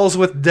close calls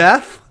with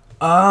death.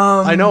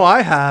 I know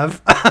I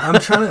have. I'm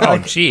trying to. Oh,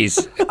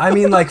 jeez. I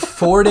mean, like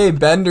 4-day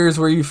benders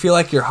where you feel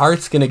like your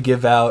heart's gonna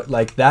give out,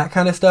 like that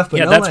kind of stuff. But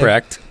yeah, no, that's like,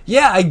 wrecked.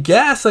 Yeah, I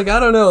guess. Like, I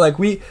don't know. Like,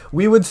 we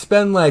would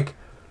spend like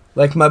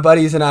my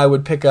buddies and I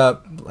would pick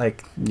up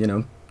like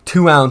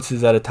 2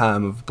 ounces at a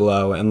time of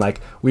blow, and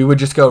like we would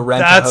just go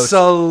rent. That's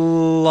a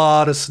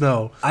lot of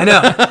snow. I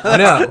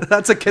know.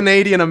 That's a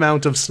Canadian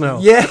amount of snow.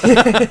 Yeah,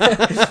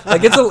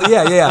 like it's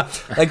yeah.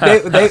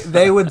 Like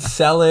they would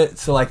sell it,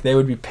 so like they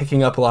would be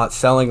picking up a lot,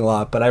 selling a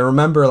lot. But I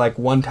remember like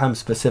one time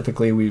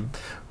specifically, we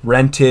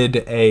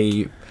rented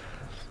a.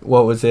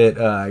 What was it?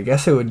 I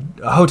guess a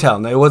hotel.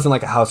 No, it wasn't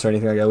like a house or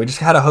anything like that. We just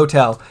had a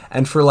hotel,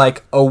 and for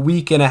like a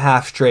week and a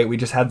half straight, we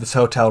just had this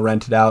hotel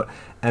rented out,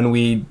 and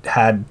we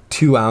had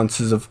 2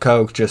 ounces of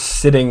Coke just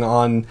sitting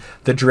on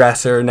the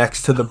dresser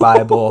next to the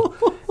Bible,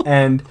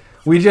 and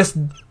we just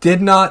did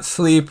not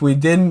sleep. We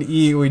didn't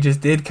eat. We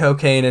just did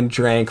cocaine and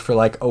drank for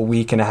like a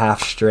week and a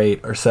half straight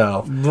or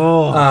so.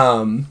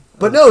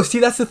 But no, see,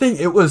 that's the thing.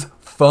 It was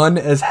fun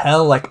as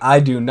hell. Like, I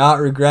do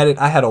not regret it.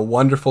 I had a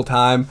wonderful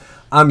time.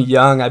 I'm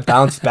young. I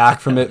bounced back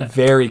from it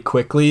very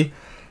quickly.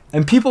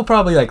 And people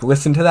probably like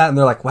listen to that and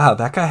they're like, wow,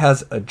 that guy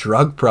has a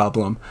drug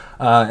problem.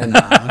 And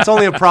it's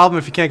only a problem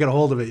if you can't get a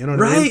hold of it. You know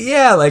what I mean? Right?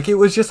 Yeah. Like, it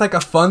was just like a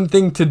fun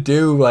thing to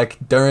do, like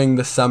during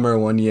the summer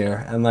one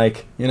year. And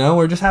like,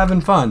 we're just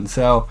having fun.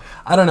 So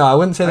I don't know. I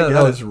wouldn't say that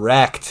I was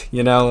wrecked,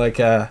 like,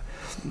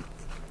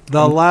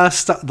 the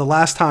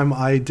last time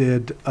I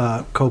did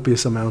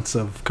copious amounts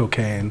of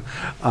cocaine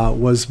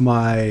was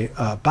my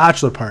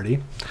bachelor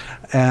party,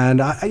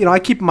 and I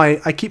keep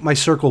my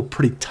circle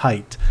pretty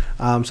tight.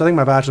 So I think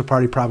my bachelor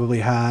party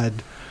probably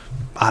had,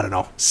 I don't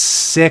know,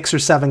 6 or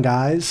 7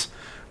 guys,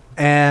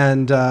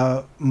 and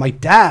my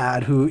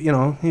dad, who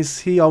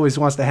he always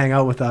wants to hang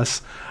out with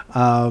us,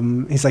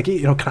 He's like,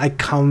 can I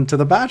come to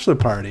the bachelor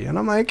party? And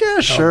I'm like, yeah,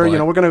 sure.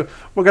 boy.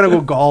 We're gonna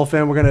go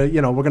golfing. We're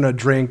gonna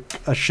drink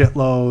a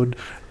shitload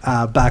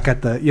back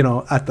at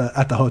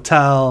the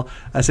hotel.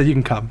 I said, you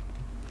can come.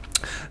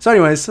 So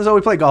anyways, so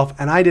we play golf,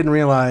 and I didn't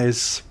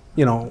realize,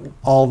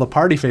 all the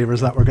party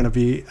favors that were going to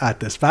be at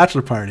this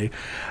bachelor party.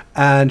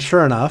 And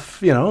sure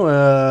enough,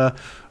 I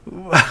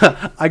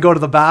go to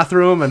the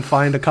bathroom and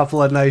find a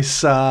couple of nice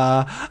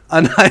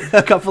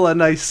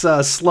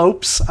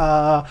slopes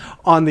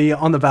on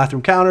the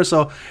bathroom counter.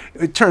 So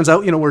it turns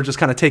out, we're just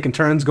kind of taking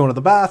turns going to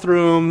the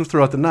bathroom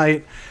throughout the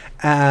night.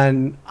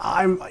 And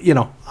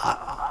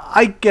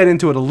I get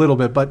into it a little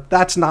bit, but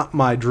that's not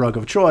my drug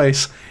of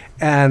choice.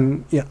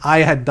 And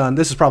I had done,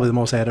 this is probably the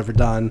most I had ever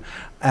done.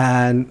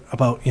 And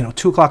about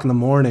 2:00 in the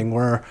morning,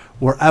 we're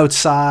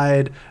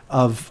outside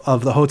of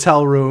the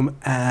hotel room,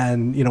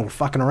 and we're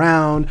fucking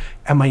around,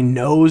 and my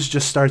nose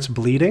just starts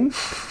bleeding,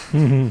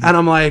 and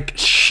I'm like,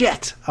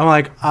 shit. I'm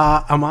like,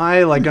 am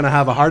I like gonna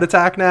have a heart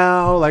attack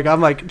now? Like I'm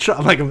like,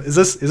 is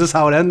this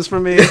how it ends for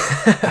me?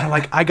 And I'm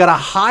like, I gotta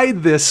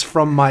hide this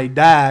from my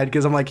dad,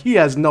 because I'm like, he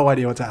has no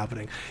idea what's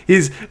happening.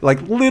 He's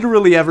like,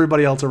 literally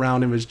everybody else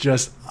around him is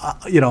just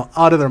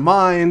out of their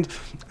mind,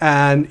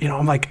 and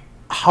I'm like,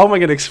 how am I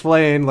going to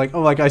explain?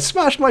 Like, I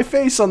smashed my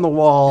face on the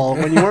wall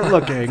when you weren't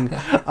looking.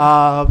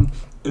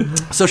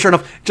 So sure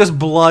enough, just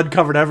blood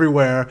covered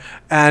everywhere.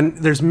 And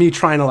there's me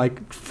trying to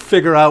like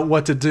figure out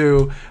what to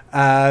do.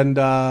 And,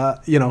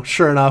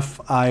 sure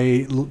enough,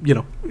 he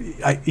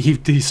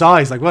saw,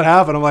 he's like, what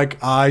happened? I'm like,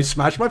 I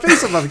smashed my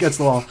face up against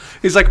the wall.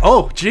 He's like,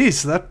 oh,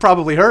 geez, that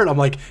probably hurt. I'm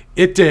like,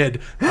 it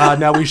did.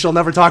 Now we shall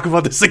never talk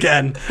about this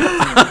again.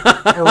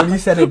 And when you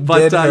said it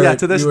did hurt,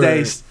 to this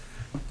day...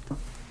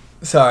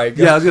 Sorry.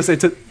 Yeah, I was gonna say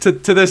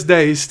to this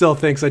day he still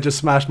thinks I just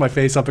smashed my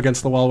face up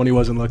against the wall when he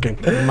wasn't looking.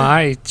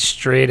 My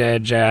straight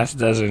edge ass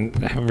doesn't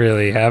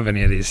really have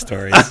any of these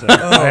stories. So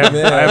I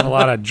have a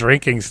lot of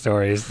drinking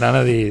stories. None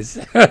of these.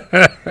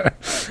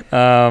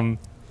 All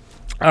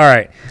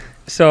right.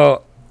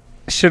 So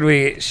should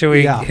we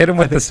hit him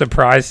with the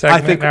surprise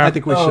segment now? I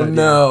think we should. Oh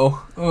no.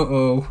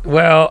 Uh-oh.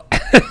 Well.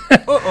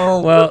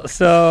 Uh-oh. Well,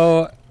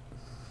 so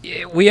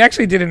we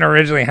actually didn't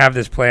originally have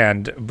this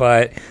planned,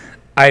 but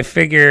I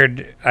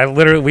figured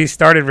we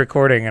started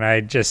recording, and I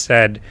just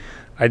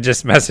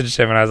messaged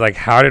him, and I was like,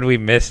 how did we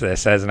miss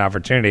this as an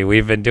opportunity?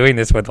 We've been doing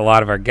this with a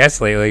lot of our guests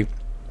lately,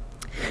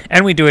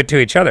 and we do it to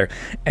each other.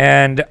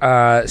 And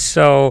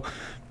so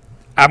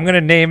I'm going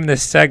to name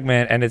this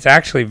segment, and it's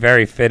actually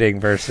very fitting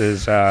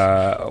versus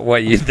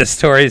the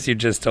stories you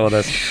just told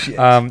us.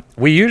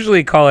 We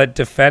usually call it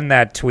Defend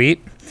That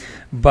Tweet,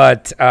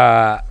 but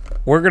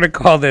we're going to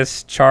call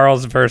this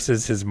Charles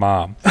versus his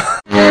mom.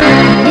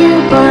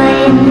 New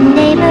boy in the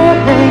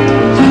neighborhood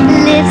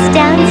lives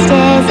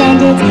downstairs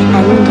and it's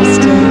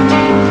understood.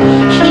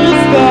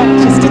 He's there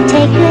just to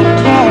take good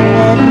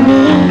care of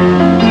me,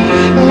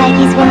 like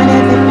he's one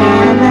of the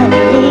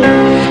family.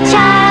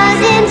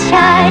 Charles in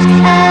charge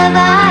of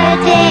our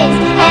days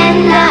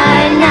and our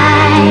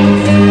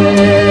nights.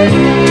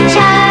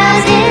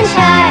 Charles in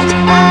charge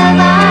of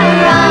our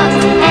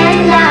wrongs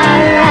and our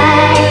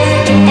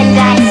rights. And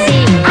I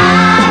see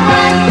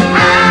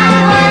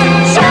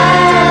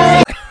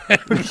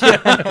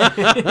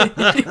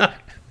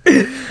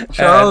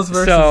Charles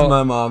versus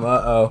my mom.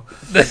 Uh-oh.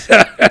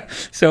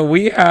 So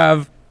we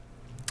have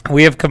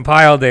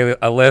compiled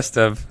a list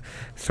of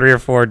 3 or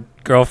 4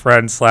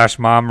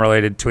 girlfriend/mom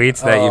related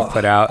tweets that you've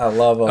put out. I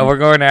love them. And we're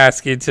going to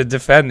ask you to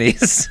defend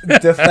these.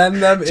 Defend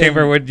them.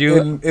 Chamber, would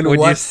you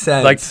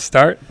sense? like to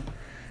start?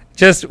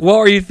 Just what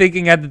were you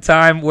thinking at the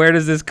time? Where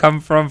does this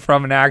come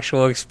from an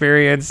actual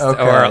experience, or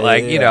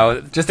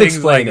just things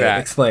explain like it.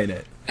 that? Explain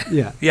it.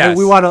 Yeah. Yes.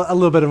 We want a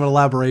little bit of an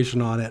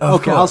elaboration on it.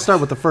 Of Okay, I'll course. start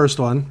with the first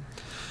one.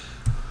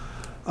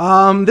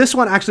 This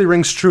one actually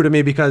rings true to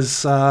me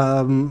because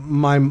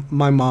my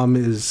mom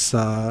is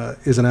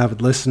an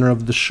avid listener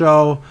of the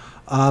show.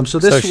 So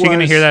is she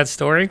gonna hear that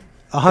story?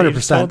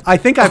 100%. I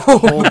think I've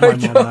told my mom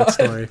that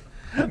story.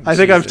 I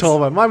think I've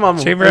told my mom.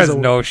 Chamber has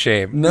no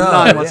shame. No,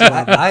 None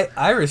whatsoever.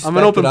 I respect I'm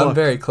an open it. I'm book.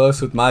 very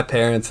close with my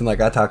parents, and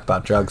like I talk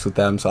about drugs with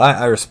them, so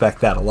I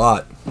respect that a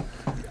lot.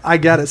 I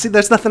get it. See,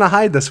 there's nothing to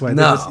hide this way.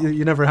 No.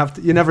 You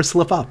never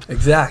slip up.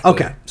 Exactly.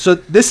 Okay, so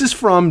this is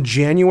from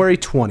January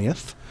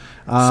 20th.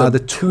 So The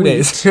 2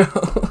 days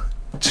ago.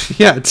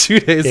 Yeah, 2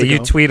 days ago. You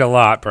tweet a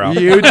lot, bro.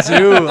 You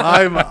do.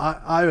 I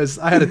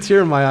had a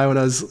tear in my eye when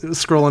I was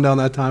scrolling down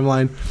that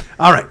timeline.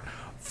 All right.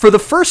 For the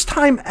first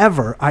time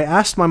ever, I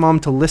asked my mom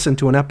to listen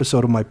to an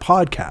episode of my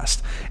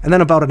podcast. And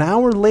then about an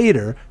hour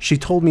later, she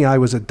told me I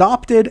was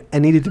adopted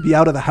and needed to be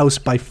out of the house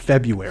by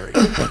February.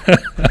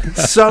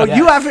 So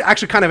you have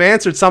actually kind of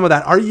answered some of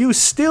that. Are you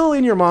still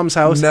in your mom's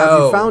house? No. Have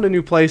you found a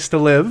new place to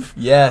live?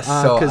 Yes.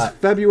 Because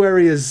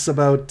February is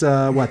about,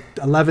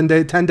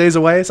 10 days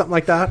away, something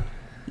like that?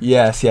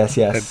 Yes.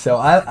 So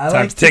I like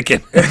Time's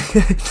ticking.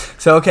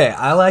 So okay,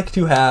 I like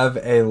to have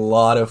a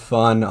lot of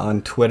fun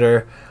on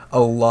Twitter. a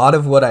lot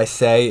of what I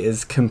say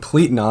is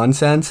complete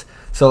nonsense.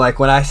 So like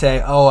when I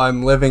say, oh,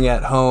 I'm living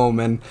at home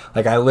and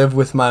like I live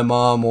with my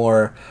mom,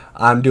 or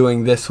I'm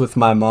doing this with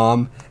my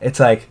mom, it's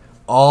like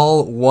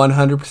all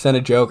 100%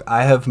 a joke.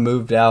 I have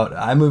moved out.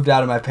 I moved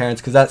out of my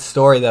parents because that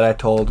story that I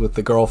told with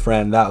the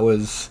girlfriend, that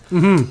was,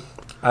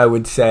 I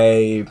would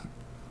say,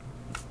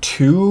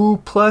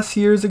 2+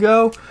 years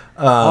ago.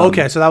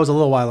 Okay, so that was a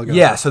little while ago.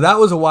 Yeah, so that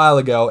was a while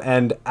ago.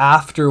 And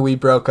after we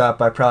broke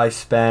up, I probably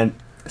spent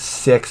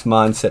 6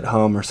 months at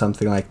home or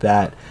something like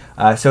that.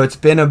 So it's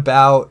been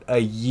about a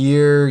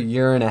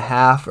year and a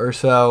half or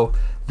so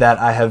that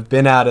I have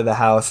been out of the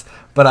house.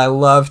 But I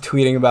love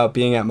tweeting about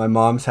being at my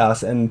mom's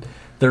house. And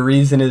the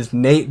reason is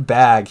Nate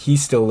Bagg, he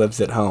still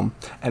lives at home.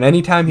 And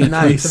anytime he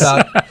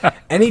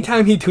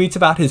tweets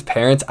about his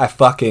parents, I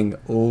fucking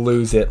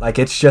lose it. Like,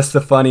 it's just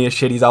the funniest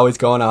shit. He's always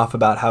going off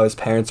about how his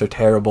parents are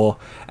terrible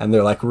and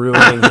they're like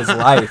ruining his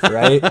life,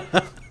 right?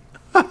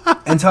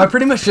 And so I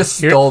pretty much just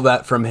stole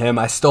that from him.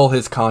 I stole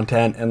his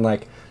content and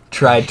like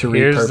tried to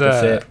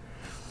repurpose it.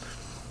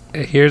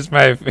 Here's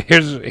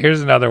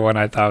another one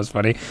I thought was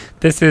funny.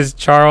 This is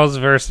Charles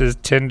versus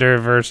Tinder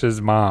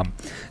versus mom.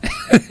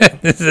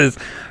 This is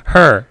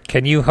her.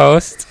 Can you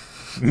host?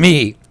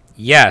 Me.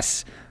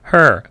 Yes.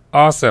 Her.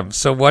 Awesome.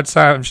 So what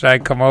time should I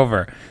come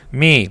over?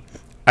 Me.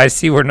 I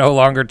see we're no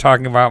longer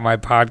talking about my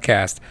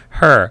podcast.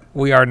 Her.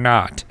 We are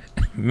not.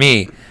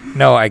 Me.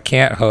 No, I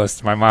can't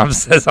host. My mom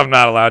says I'm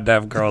not allowed to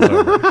have girls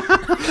over.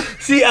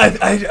 See,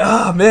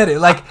 oh man,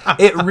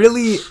 it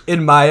really,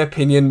 in my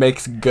opinion,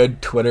 makes good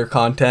Twitter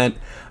content.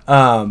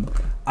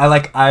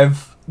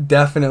 I've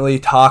definitely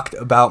talked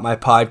about my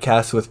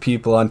podcast with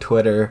people on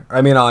Twitter.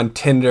 I mean, on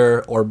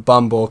Tinder or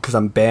Bumble, because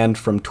I'm banned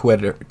from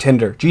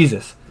Tinder.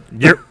 Jesus.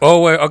 Wait,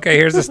 okay,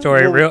 here's the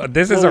story.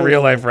 This is a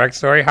real life wreck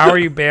story. How are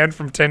you banned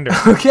from Tinder?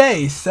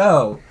 Okay,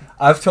 so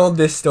I've told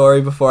this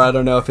story before. I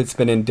don't know if it's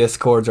been in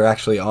Discords or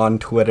actually on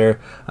Twitter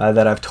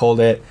that I've told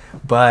it,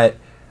 but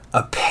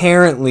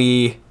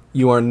apparently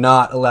you are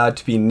not allowed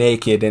to be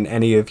naked in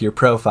any of your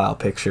profile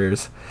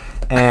pictures.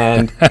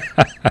 And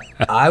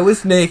I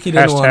was naked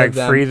in one of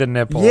them. #free the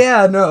nipple.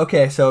 Yeah, no,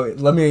 okay. So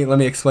let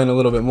me explain a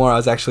little bit more. I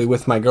was actually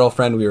with my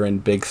girlfriend. We were in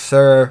Big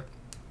Sur,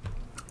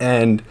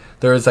 and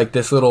there was like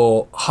this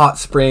little hot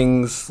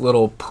springs,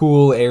 little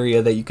pool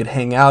area that you could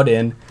hang out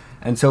in.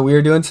 And so we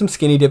were doing some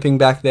skinny dipping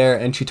back there,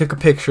 and she took a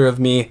picture of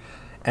me,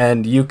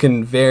 and you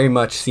can very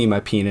much see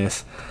my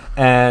penis.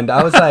 And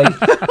I was like,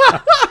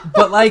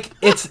 but like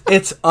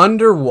it's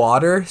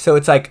underwater, so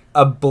it's like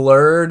a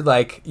blurred,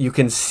 like you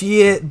can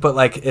see it, but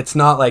like it's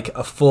not like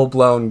a full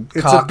blown.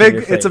 It's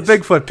a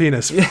Bigfoot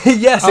penis.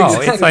 Yes,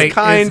 exactly. It's like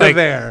kind of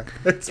there.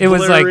 It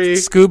was like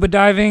scuba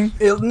diving.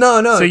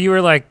 No. So you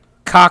were like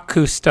cock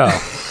Cousteau.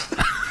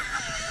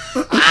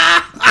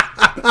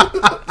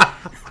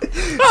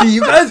 See,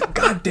 you guys,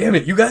 god damn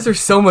it, you guys are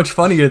so much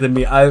funnier than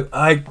me.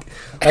 I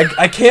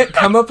can't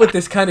come up with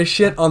this kind of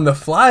shit on the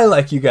fly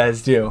like you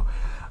guys do.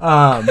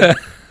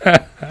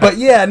 But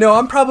yeah, no,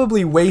 I'm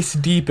probably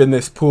waist deep in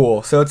this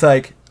pool. So it's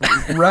like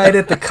right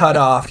at the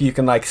cutoff, you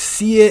can like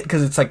see it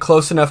because it's like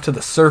close enough to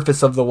the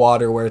surface of the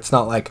water where it's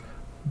not like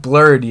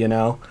blurred, you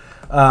know?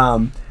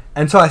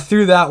 And so I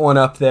threw that one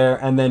up there,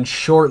 and then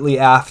shortly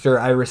after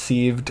I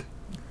received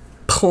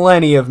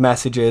plenty of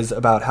messages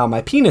about how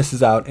my penis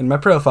is out in my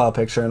profile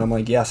picture, and I'm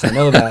like, yes, I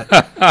know that.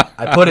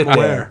 I put it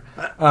there.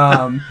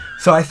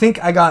 So I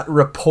think I got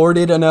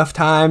reported enough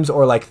times,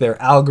 or like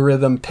their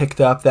algorithm picked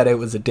up that it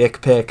was a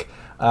dick pic,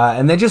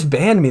 and they just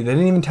banned me. They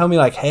didn't even tell me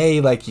like, hey,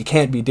 like you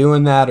can't be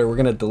doing that, or we're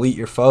gonna delete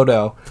your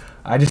photo.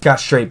 I just got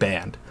straight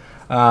banned.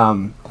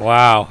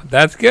 Wow,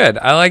 that's good.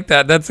 I like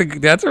that. That's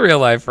a real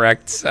life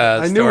wrecked story.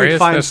 I knew we'd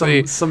find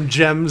some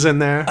gems in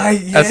there.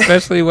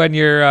 Especially when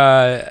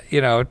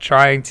you're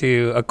trying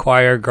to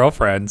acquire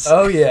girlfriends.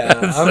 Oh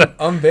yeah,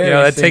 I'm very.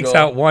 That single. takes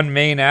out one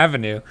main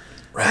avenue.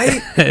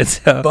 Right?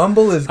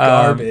 Bumble is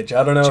garbage.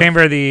 I don't know. Chamber,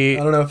 I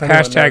don't know if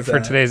hashtag for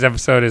today's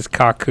episode is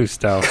cock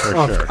Cousteau for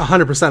sure.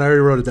 100%. I already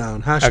wrote it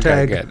down.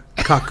 Hashtag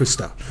cock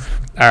Cousteau.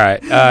 All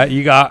right.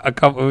 You got a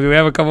couple. Do we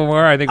have a couple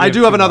more? I think I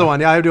do have another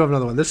one. Yeah, I do have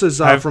another one. This is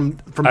from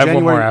January. I have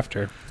one more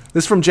after.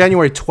 This is from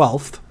January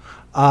 12th.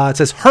 It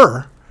says,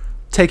 her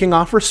taking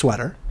off her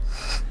sweater.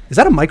 Is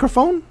that a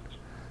microphone?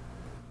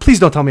 Please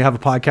don't tell me I have a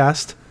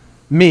podcast.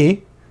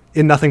 Me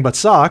in nothing but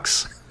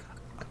socks.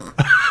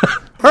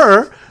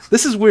 Her.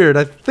 This is weird.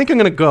 I think I'm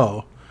going to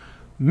go.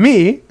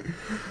 Me.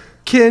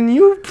 Can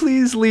you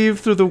please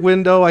leave through the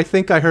window? I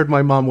think I heard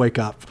my mom wake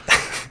up.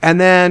 And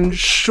then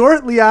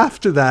shortly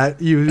after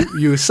that, you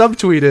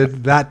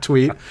subtweeted that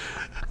tweet.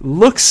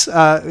 Looks,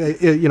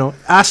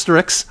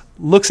 asterisk,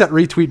 looks at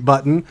retweet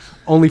button.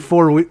 Only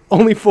four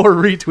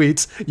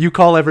retweets. You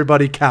call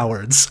everybody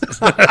cowards.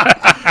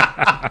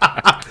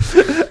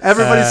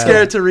 Everybody's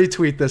scared to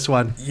retweet this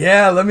one.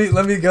 Yeah, let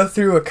me go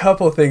through a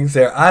couple things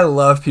there. I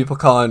love people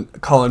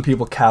calling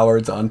people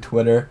cowards on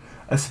Twitter,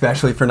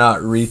 especially for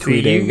not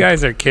retweeting. See, you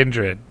guys are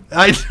kindred.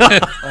 I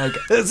know.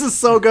 This is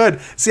so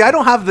good. See, I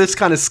don't have this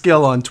kind of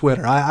skill on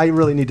Twitter. I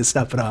really need to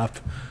step it up.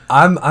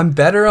 I'm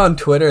better on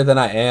Twitter than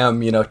I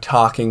am,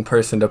 talking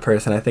person to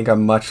person. I think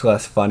I'm much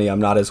less funny.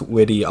 I'm not as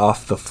witty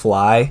off the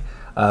fly.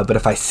 But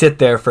if I sit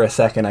there for a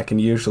second, I can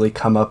usually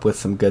come up with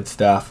some good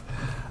stuff.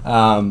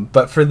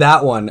 But for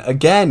that one,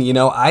 again,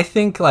 I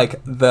think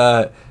like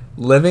the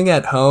living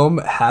at home,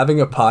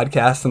 having a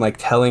podcast and like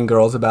telling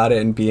girls about it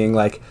and being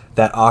like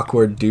that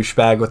awkward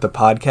douchebag with the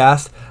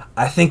podcast,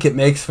 I think it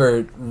makes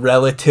for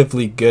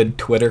relatively good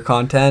Twitter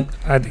content.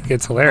 I think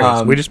it's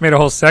hilarious. We just made a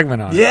whole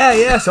segment on it.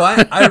 Yeah. So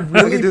I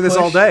really We could do this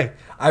all day.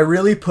 I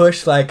really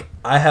push, like,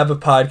 I have a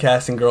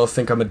podcast and girls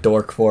think I'm a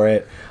dork for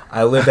it.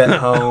 I live at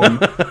home.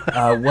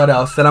 What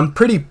else? That I'm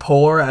pretty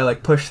poor. I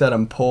like push that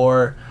I'm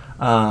poor.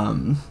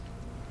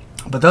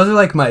 But those are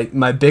like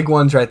my big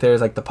ones right there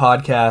is like the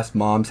podcast,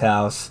 Mom's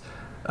House,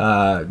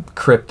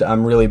 crypto.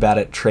 I'm really bad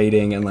at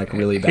trading and like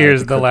really bad at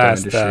the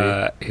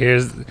crypto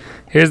industry.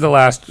 Here's the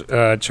last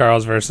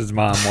Charles versus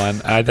Mom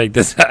one. I think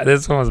this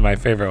one was my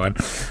favorite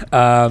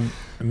one.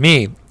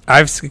 Me.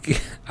 I've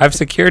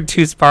secured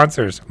 2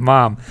 sponsors.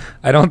 Mom,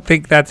 I don't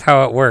think that's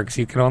how it works.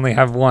 You can only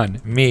have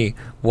one. Me.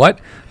 What?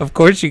 Of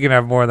course you can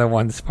have more than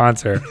one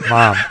sponsor.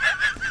 Mom.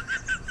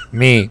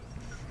 Me.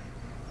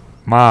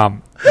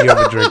 Mom, you have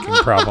a drinking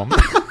problem.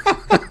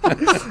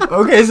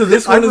 Okay, so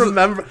this one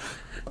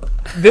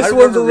This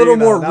one's a little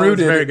more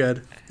rooted. Very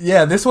good.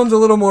 Yeah, this one's a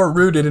little more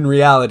rooted in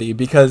reality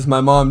because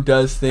my mom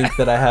does think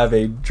that I have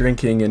a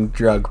drinking and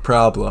drug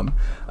problem.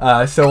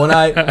 So when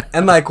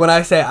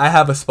I say I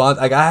have a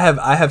sponsor, like I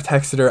have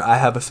texted her I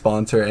have a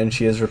sponsor, and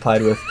she has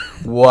replied with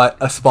what,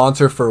 a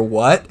sponsor for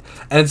what?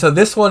 And so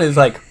this one is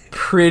like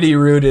pretty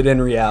rooted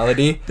in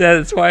reality.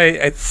 That's why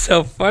it's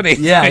so funny.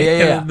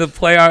 Yeah.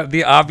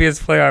 The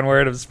obvious play on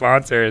word of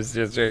sponsor is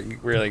just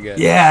really good.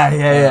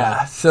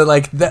 Yeah. So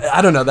like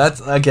I don't know. That's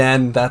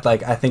again that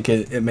like I think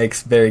it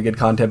makes very good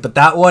content. But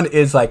that one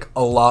is like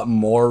a lot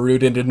more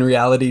rooted in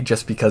reality,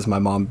 just because my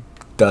mom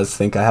does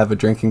think I have a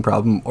drinking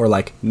problem, or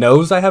like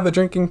knows I have a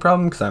drinking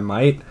problem because I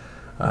might.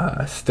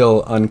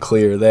 Still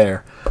unclear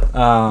there.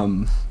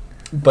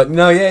 But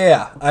no,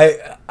 yeah.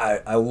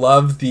 I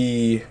love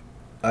the.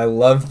 I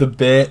love the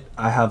bit.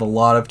 I have a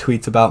lot of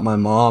tweets about my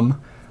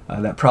mom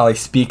that probably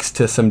speaks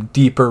to some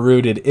deeper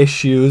rooted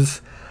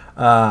issues.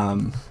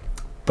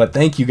 But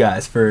thank you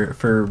guys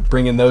for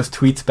bringing those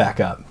tweets back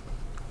up.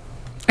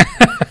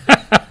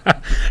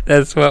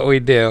 That's what we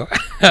do.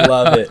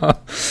 Love it.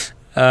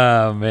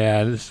 Oh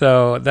man.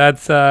 So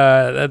that's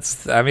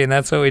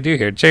what we do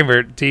here.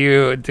 Chamber,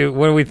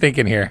 what are we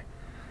thinking here?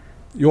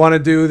 You want to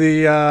do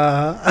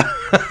the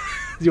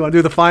do you want to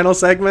do the final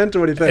segment, or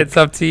what do you think? It's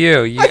up to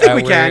you. I think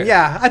we can.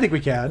 Yeah, I think we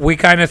can. We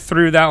kind of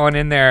threw that one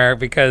in there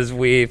because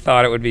we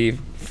thought it would be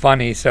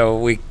funny, so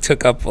we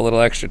took up a little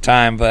extra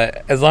time.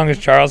 But as long as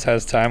Charles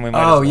has time, we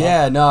might as well. Oh,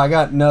 yeah. No, I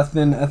got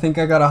nothing. I think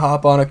I got to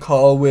hop on a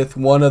call with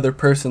one other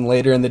person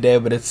later in the day,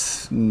 but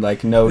it's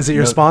like no... Is it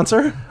your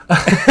sponsor?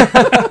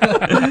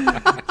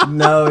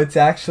 No, it's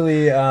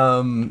actually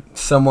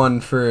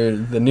someone for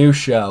the new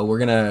show. We're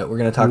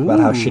gonna talk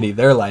about how shitty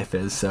their life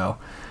is, so...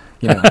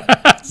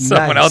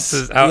 Someone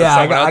else's out. Yeah,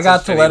 I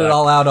got to let it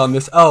all out on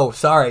this. Oh,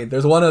 sorry.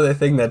 There's one other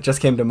thing that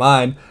just came to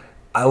mind.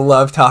 I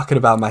love talking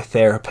about my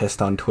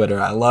therapist on Twitter.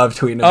 I love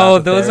tweeting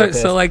about those therapist.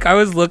 Are so like I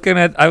was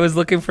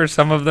looking for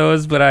some of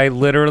those, but I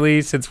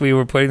literally, since we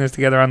were putting this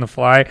together on the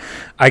fly,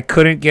 I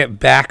couldn't get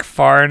back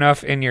far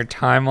enough in your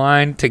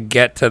timeline to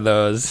get to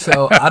those.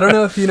 So I don't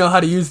know if you know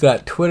how to use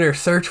that Twitter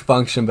search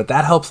function, but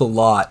that helps a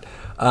lot.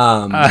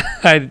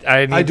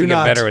 I need to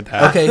get better with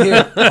that. Okay,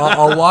 here,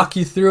 I'll walk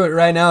you through it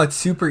right now. It's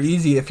super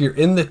easy. If you're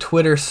in the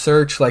Twitter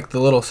search, like the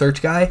little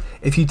search guy,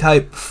 if you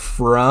type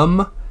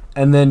from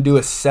and then do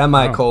a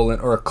semicolon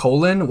or a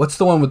colon, what's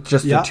the one with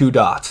just the 2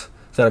 dots?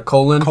 Is that a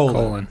colon?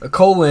 Colon. A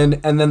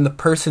colon, and then the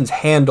person's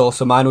handle.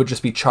 So mine would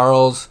just be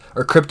Charles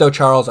or Crypto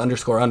Charles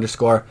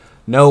 __.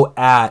 No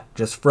at,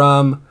 just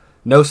from,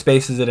 no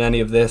spaces in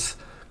any of this,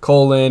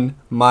 colon,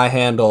 my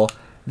handle.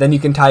 Then you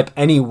can type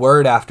any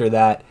word after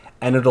that,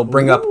 and it'll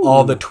bring up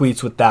all the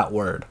tweets with that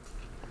word.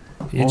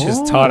 You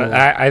just taught it.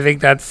 I think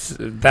that's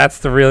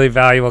the really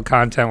valuable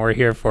content we're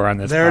here for on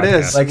this. There podcast. It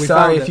is. Like,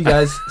 sorry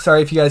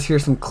if you guys hear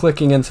some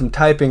clicking and some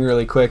typing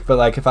really quick, but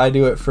like if I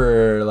do it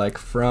for like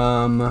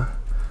from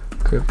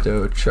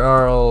Crypto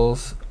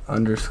Charles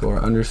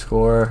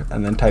 __,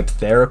 and then type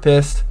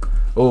therapist.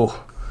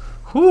 Oh,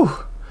 whew.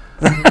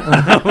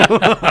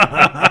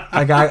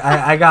 I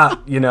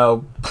got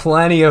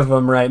plenty of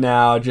them right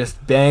now,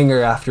 just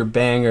banger after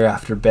banger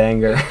after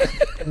banger.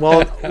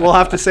 Well, we'll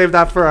have to save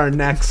that for our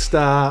next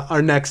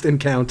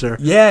encounter.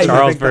 Yeah,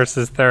 Charles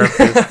versus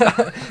therapist.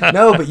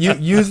 No, but you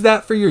use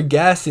that for your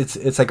guests.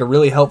 It's like a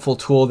really helpful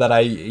tool that I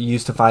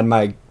use to find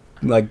my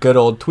like good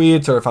old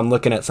tweets, or if I'm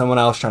looking at someone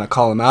else trying to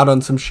call them out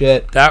on some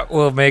shit. That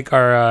will make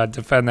our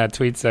defend that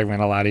tweet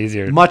segment a lot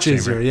easier. Much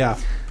easier, yeah.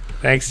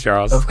 Thanks,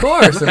 Charles. Of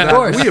course.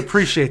 We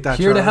appreciate that.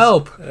 Here Charles. to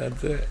help.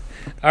 That's it.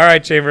 All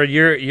right, Chamber,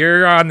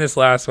 you're on this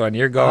last one.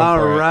 You're going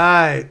for it. All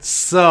right.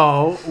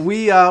 So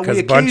we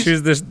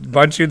Bunchu's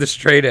the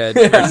straight edge.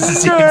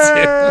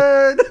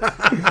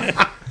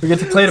 We get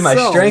to play to my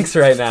strengths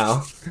right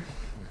now.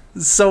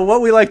 So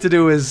what we like to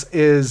do is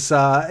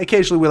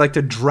occasionally we like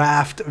to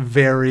draft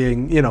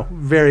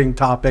varying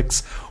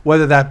topics,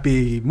 whether that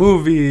be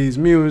movies,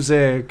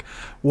 music,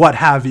 what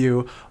have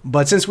you.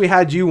 But since we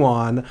had you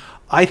on,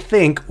 I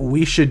think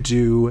we should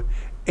do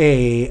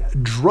a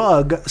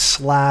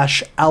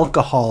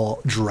drug/alcohol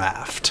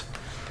draft.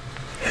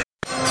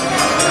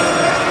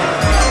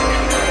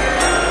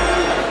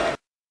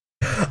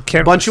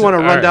 Bunch, you want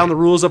to run down the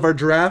rules of our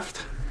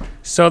draft?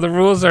 So the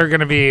rules are going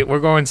to be, we're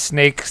going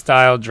snake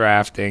style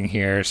drafting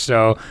here.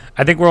 So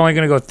I think we're only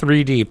going to go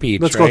 3 deep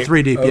each. Let's right? go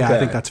 3 deep. Yeah, I Okay.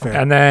 think that's fair.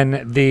 And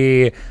then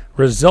the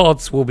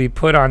results will be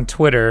put on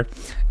Twitter,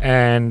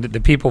 and the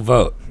people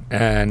vote.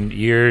 And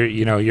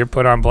you're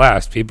put on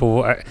blast.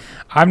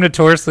 I'm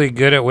notoriously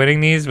good at winning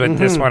these, but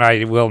this one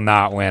I will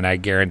not win. I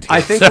guarantee.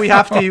 I think we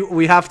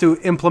have to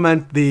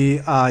implement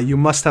the you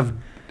must have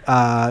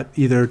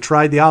either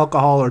tried the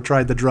alcohol or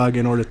tried the drug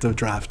in order to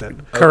draft it.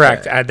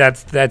 Correct. Okay.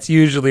 That's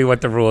usually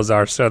what the rules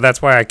are. So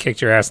that's why I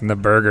kicked your ass in the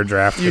burger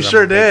draft. You 'cause I'm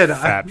sure a big did.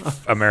 Fat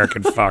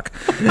American fuck.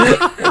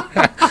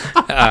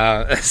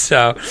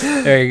 So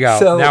there you go.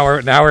 So- now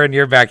we're in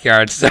your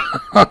backyard. So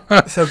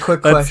So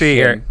quick Let's question. see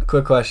here.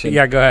 Quick question.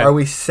 Yeah, go ahead. Are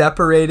we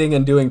separating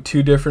and doing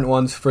 2 different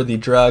ones for the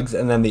drugs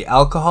and then the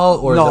alcohol,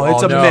 or No, is it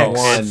it's all a just mix.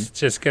 no, one? it's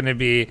just going to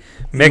be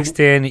mixed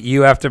in.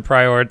 You have to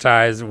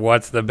prioritize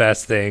what's the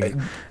best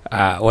thing.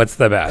 What's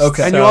the best?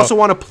 Okay. And So- you also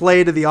want to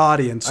play to the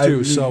audience too.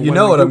 You so you when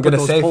know we what do I'm put going to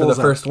those say for the polls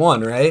up- first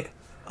one, right?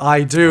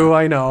 I do.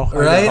 I know.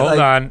 Right? Hold Like-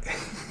 on.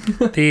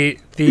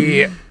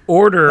 The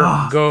order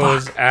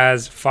goes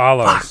as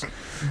follows,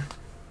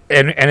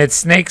 and it's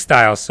snake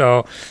style.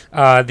 So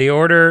the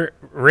order: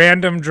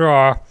 random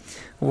draw,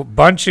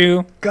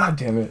 Bunchu, God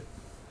damn it.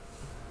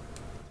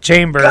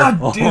 Chamber,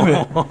 God damn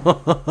it.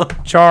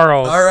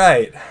 Charles. All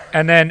right.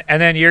 And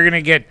then you're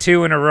gonna get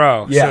 2 in a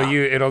row. Yeah. So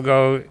it'll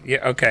go.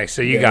 Yeah, okay.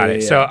 So you Yeah, got yeah,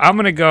 it. yeah. So I'm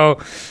gonna go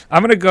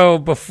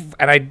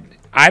and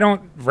I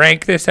don't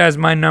rank this as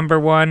my number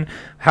 1.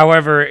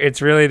 However,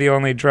 it's really the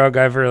only drug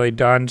I've really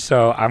done.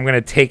 So I'm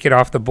gonna take it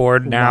off the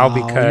board now Wow,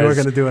 you were because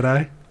going to do it,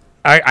 eh?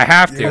 I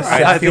have to. Yeah, It's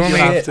I the think you only.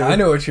 have to. I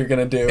know what you're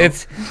going to do.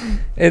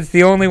 It's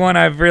the only one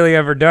I've really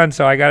ever done.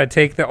 So I got to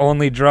take the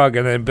only drug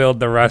and then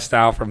build the rest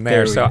out from there.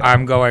 There we So go.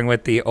 I'm going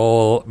with the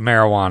old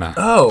marijuana.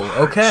 Oh,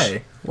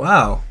 okay.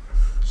 Wow.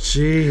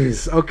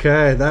 Jeez.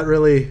 Okay, that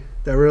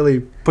really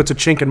puts a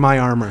chink in my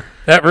armor.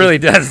 That really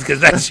does because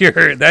that's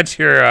your That's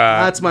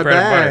my bread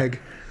and butter. bag.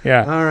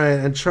 Yeah. All right,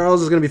 and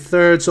Charles is going to be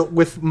third. So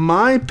with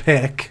my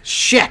pick,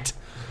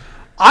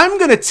 I'm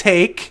going to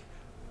take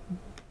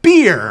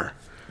beer.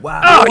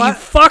 Wow. Oh, what? you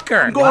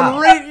fucker! I'm going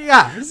right.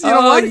 Yeah. You know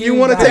Oh, what? You you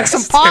want to take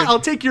some pot? bastard. I'll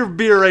take your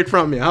beer right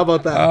from you. How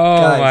about that? Oh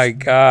Guys, my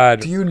god!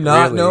 Do you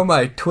not Really? know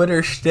my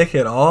Twitter shtick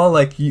at all?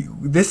 Like,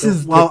 this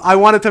is... Well, I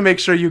wanted to make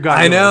sure you got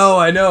I yours.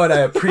 know, and I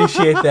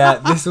appreciate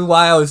that. This is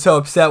why I was so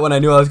upset when I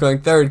knew I was going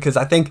third, because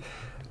I think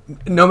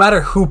no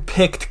matter who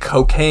picked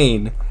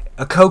cocaine,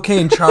 a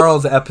Cocaine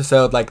Charles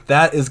episode, like,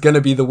 that is going to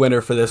be the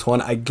winner for this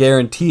one. I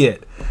guarantee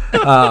it.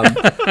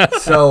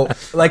 So,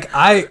 like,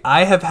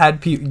 I have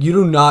had people... You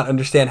do not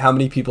understand how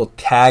many people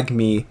tag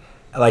me,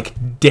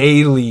 like,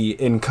 daily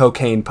in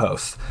cocaine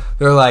posts.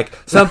 They're like,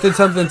 something,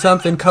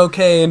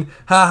 cocaine,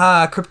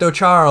 haha, Crypto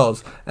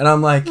Charles. And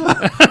I'm like,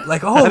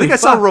 holy I think I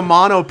saw fuck.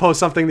 Romano post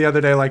something the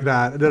other day like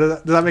that.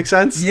 Does that make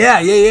sense?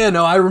 Yeah.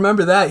 No, I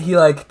remember that. He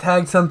like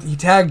tagged something. He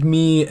tagged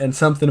me and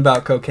something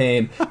about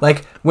cocaine.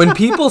 Like when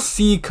people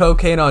see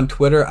cocaine on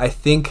Twitter, I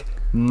think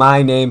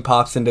my name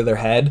pops into their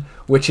head,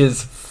 which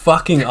is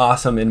fucking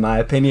awesome in my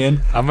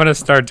opinion. I'm gonna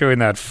start doing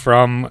that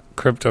from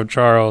Crypto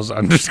Charles _ Oh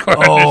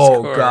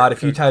underscore. god,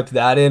 if you type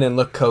that in and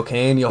look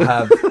cocaine, you'll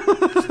have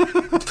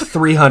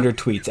 300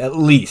 tweets at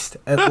least.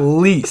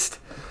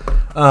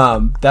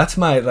 That's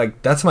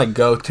my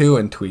go-to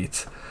in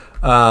tweets.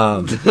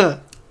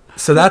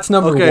 So that's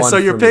number Okay, one. so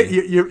for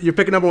me. you're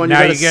picking number one.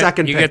 Now you got you a get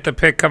second you pick. get the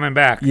pick coming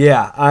back.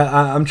 Yeah,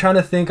 I'm trying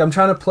to think. I'm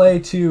trying to play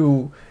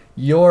to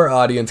your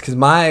audience because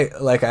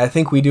I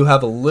think we do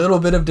have a little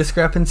bit of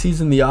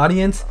discrepancies in the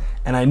audience,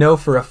 and I know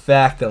for a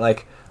fact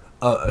that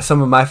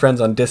some of my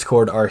friends on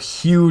Discord are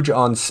huge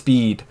on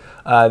speed.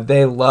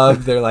 They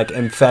love their like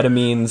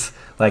amphetamines,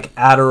 like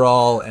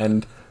Adderall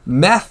and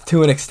meth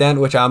to an extent,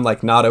 which I'm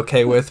like not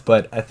okay with,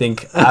 but I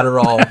think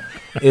Adderall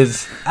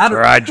is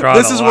Where I draw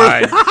This the is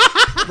where- line.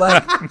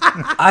 like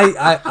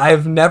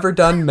I've never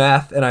done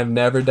meth and I've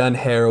never done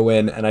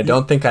heroin and I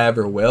don't think I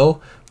ever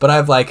will, but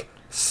I've like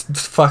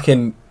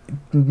fucking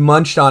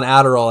munched on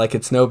Adderall like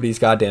it's nobody's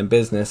goddamn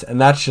business, and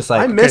that's just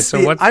like I missed so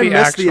the what's I the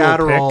missed the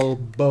actual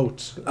Adderall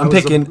boat. I'm That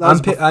was picking- that was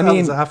I'm pi- bef- I that mean-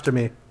 was after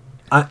me.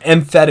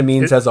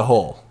 amphetamines as a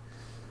whole.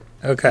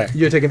 Okay.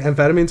 You're taking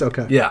amphetamines.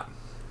 Okay. Yeah.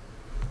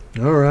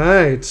 All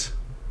right.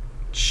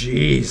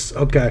 Jeez.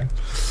 Okay.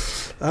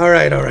 All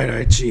right.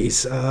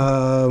 Jeez.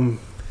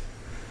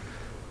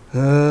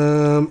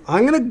 I'm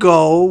gonna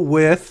go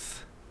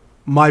with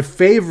my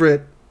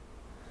favorite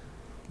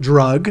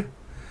drug,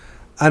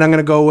 and I'm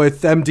gonna go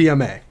with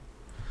MDMA.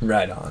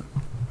 Right on.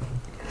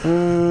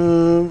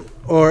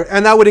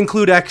 And that would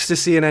include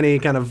ecstasy in any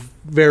kind of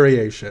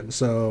variation.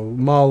 So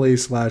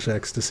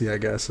Molly/ecstasy, I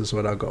guess, is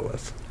what I'll go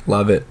with.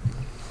 Love it.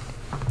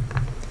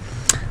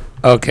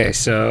 Okay,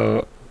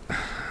 so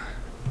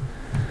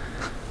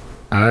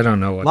I don't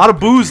know what A lot of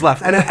booze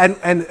left, and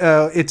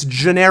it's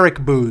generic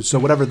booze. So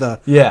whatever the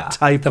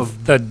type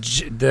of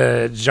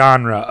the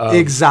genre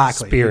of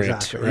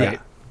spirit, right?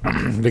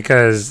 Yeah.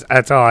 Because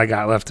that's all I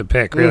got left to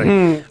pick.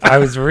 Really, I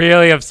was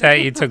really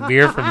upset you took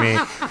beer from me.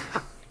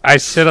 I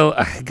should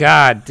have.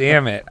 God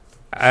damn it!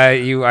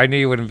 I knew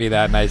you wouldn't be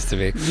that nice to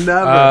me.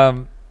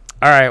 Never.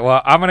 All right.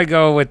 Well, I'm gonna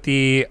go with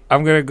the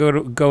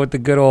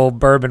good old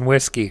bourbon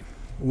whiskey.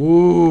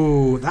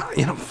 Ooh,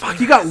 fuck!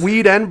 You got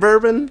weed and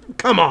bourbon.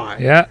 Come on.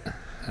 Yeah.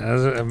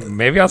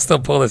 Maybe I'll still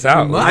pull this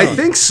out. I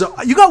think so.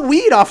 You got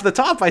weed off the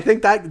top. I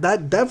think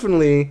that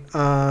definitely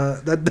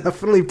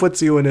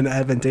puts you in an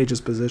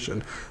advantageous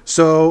position.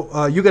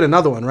 So you get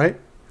another one, right?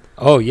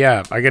 Oh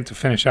yeah, I get to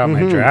finish out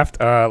my draft.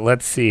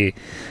 Let's see.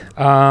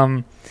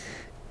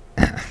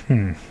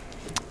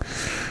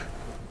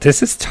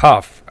 This is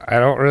tough. I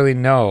don't really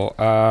know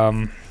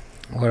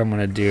what I'm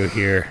gonna do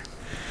here.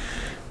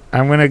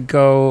 I'm gonna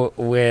go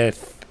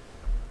with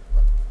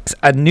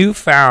a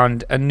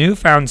newfound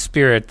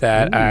spirit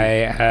that I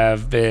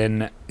have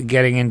been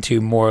getting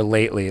into more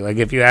lately. Like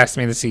if you asked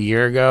me this a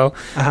year ago,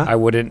 I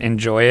wouldn't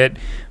enjoy it,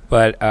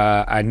 but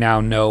I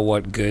now know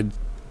what good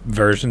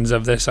versions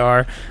of this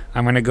are.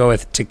 I'm gonna go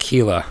with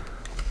tequila.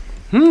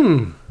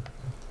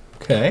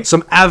 Okay.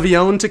 Some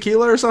Avión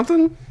tequila or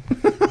something?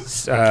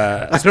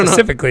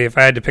 Specifically, if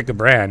I had to pick a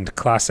brand,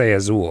 Clase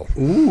Azul.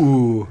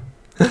 Ooh.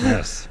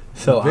 Yes.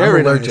 So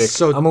Very I'm allergic. nice.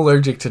 So I'm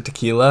allergic to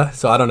tequila,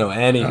 so I don't know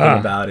anything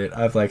about it.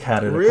 I've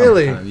had it.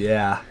 Really? A couple times.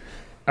 Yeah.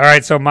 All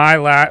right. So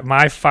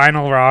my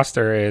final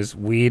roster is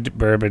weed,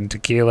 bourbon,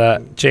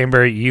 tequila.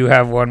 Chamber, you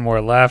have one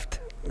more left.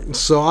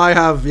 So I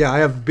have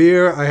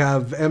beer, I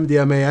have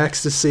MDMA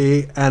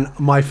ecstasy, and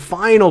my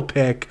final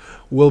pick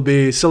will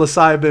be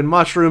psilocybin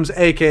mushrooms,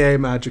 aka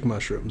magic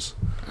mushrooms.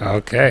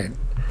 Okay.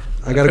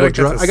 I gotta go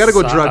drug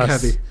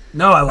heavy.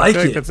 No, I like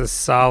feel it. like that's a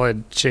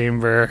solid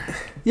chamber.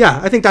 Yeah,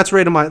 I think that's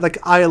right in my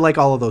I like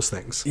all of those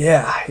things.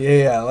 Yeah,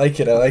 I like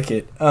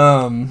it.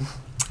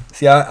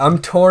 See, I'm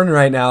torn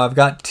right now. I've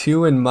got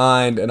two in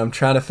mind, and I'm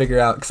trying to figure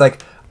out because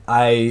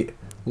I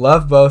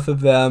love both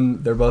of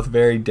them. They're both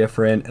very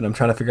different, and I'm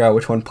trying to figure out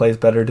which one plays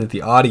better to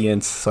the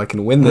audience so I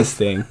can win this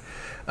thing.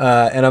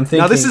 And I'm thinking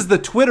now this is the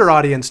Twitter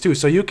audience too,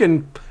 so you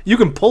can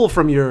pull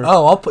from your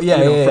from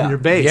your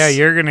base. Yeah,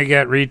 you're gonna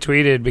get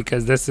retweeted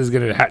because this is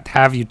gonna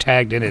have you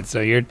tagged in it.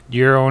 So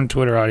your own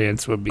Twitter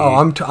audience would be. Oh,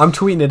 I'm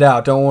tweeting it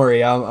out. Don't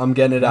worry, I'm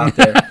getting it out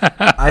there.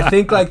 I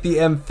think the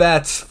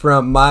MFETs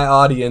from my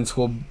audience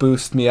will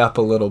boost me up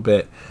a little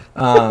bit.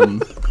 I'm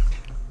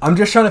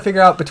just trying to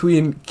figure out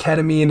between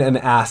ketamine and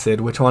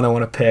acid which one I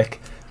want to pick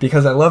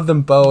because I love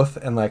them both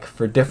and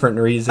for different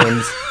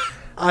reasons.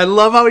 I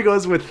love how he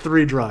goes with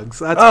 3 drugs.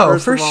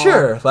 That's for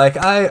sure.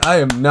 I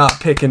am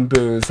not picking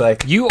booze.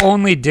 You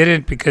only did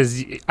it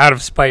because out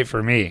of spite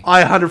for me.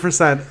 I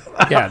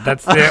 100%. Yeah,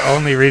 that's the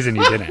only reason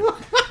you didn't.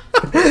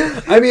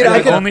 I mean,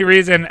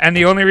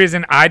 the only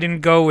reason I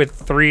didn't go with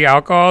 3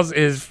 alcohols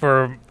is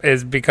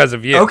because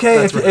of you.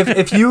 Okay,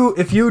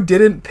 if you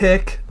didn't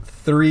pick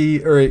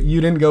 3 or you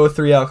didn't go with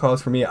 3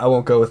 alcohols for me, I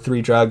won't go with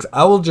 3 drugs.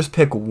 I will just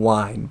pick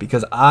wine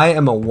because I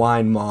am a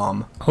wine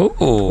mom.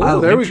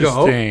 Oh, there we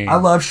go. I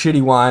love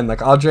shitty wine.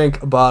 I'll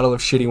drink a bottle of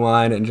shitty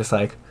wine and just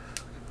right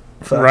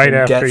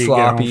after get you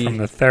sloppy. get home from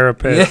the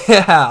therapist.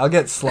 Yeah, I'll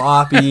get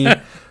sloppy.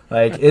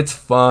 It's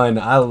fun.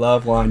 I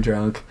love wine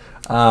drunk.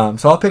 So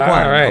I'll pick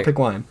wine. Right. I'll pick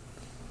wine.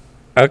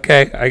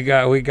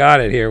 Okay, we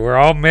got it here. We're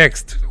all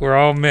mixed. There we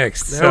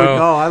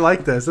go. I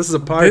like this. This is a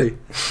party.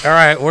 All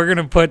right, we're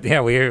gonna put. Yeah,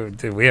 we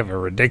have a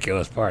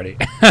ridiculous party.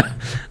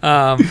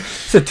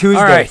 It's a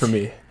Tuesday for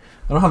me. I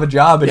don't have a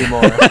job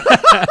anymore.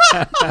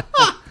 I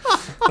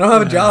don't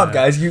have a job,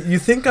 guys. You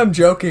think I'm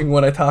joking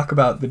when I talk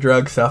about the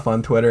drug stuff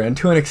on Twitter, and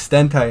to an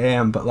extent I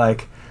am,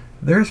 but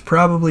there's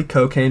probably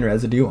cocaine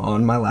residue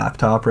on my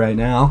laptop right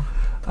now.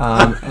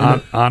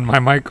 On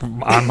my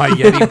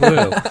Yeti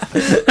Blue.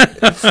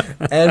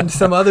 And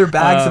some other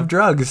bags of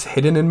drugs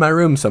hidden in my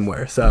room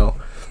somewhere. So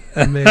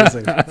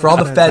amazing. For all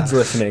the feds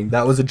listening,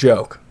 that was a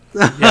joke.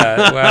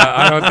 Yeah, well,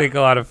 I don't think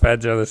a lot of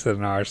feds are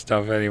listening to our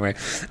stuff anyway.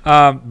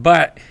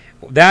 But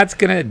that's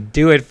gonna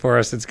do it for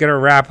us. It's gonna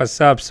wrap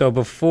us up. So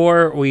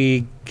before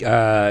we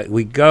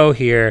go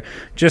here,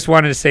 just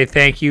wanted to say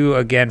thank you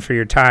again for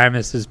your time.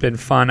 This has been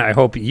fun. I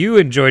hope you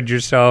enjoyed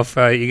yourself.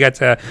 You got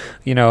to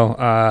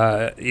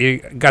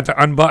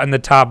unbutton the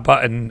top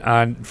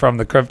button from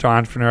the Crypto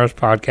Entrepreneurs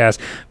Podcast.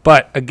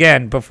 But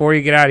again, before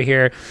you get out of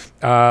here,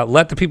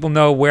 let the people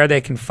know where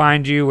they can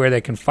find you, where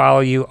they can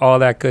follow you, all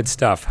that good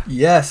stuff.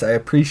 Yes, I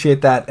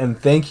appreciate that, and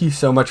thank you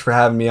so much for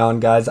having me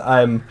on, guys.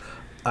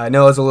 I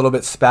know I was a little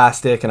bit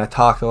spastic and I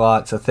talked a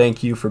lot, so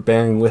thank you for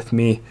bearing with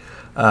me.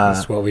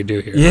 That's what we do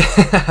here.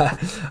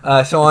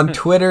 Yeah. So on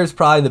Twitter is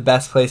probably the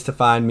best place to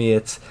find me.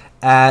 It's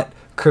at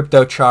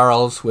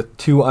CryptoCharles with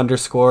 2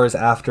 underscores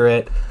after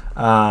it.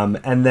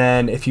 And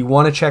then if you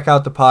want to check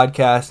out the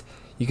podcast,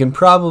 you can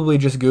probably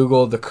just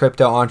Google the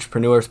Crypto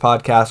Entrepreneurs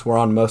Podcast. We're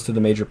on most of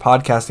the major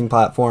podcasting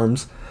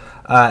platforms.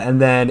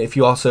 And then if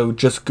you also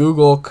just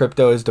Google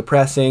Crypto is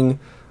Depressing,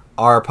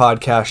 our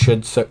podcast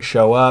should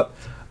show up.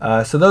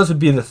 So those would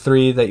be the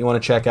 3 that you want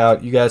to check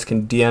out. You guys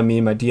can DM me.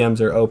 My DMs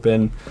are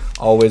open.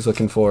 Always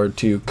looking forward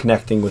to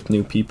connecting with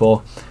new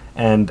people.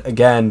 And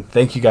again,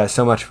 thank you guys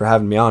so much for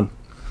having me on.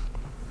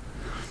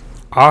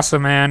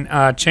 Awesome,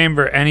 man.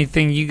 Chamber,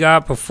 anything you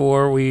got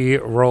before we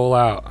roll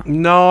out?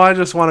 No, I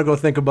just want to go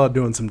think about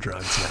doing some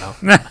drugs now.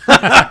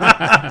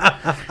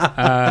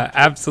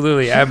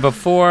 Absolutely. And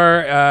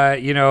before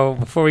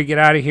we get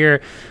out of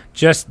here,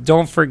 just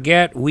don't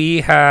forget we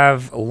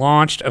have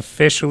launched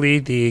officially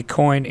the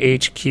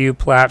CoinHQ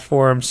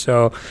platform.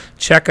 So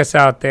check us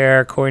out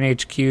there,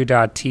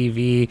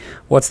 coinhq.tv.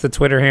 What's the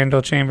Twitter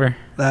handle, Chamber?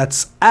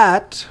 That's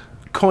at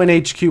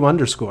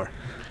CoinHQ_.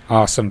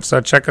 Awesome.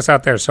 So check us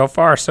out there. So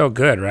far, so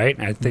good, right?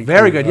 I think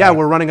very good. Yeah,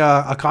 we're running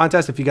a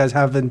contest. If you guys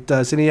haven't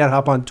seen it yet,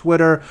 hop on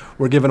Twitter.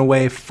 We're giving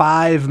away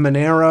 5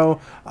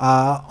 Monero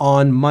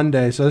on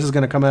Monday. So this is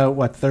going to come out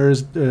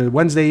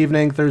Wednesday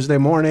evening, Thursday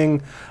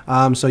morning.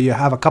 So you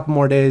have a couple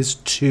more days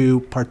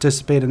to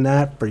participate in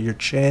that for your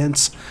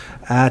chance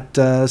at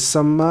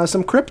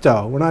some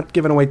crypto. We're not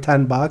giving away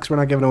 $10. We're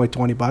not giving away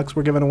 $20.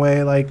 We're giving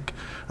away like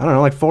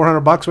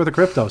 $400 worth of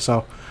crypto.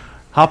 So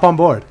hop on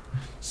board.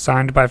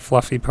 Signed by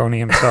Fluffy Pony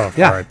himself,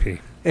 yeah.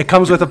 RIP. It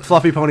comes with a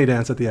fluffy pony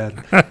dance at the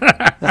end.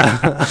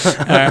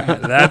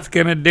 That's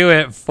going to do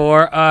it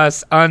for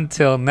us.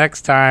 Until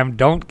next time,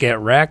 don't get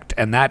wrecked,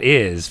 and that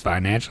is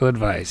financial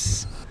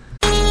advice.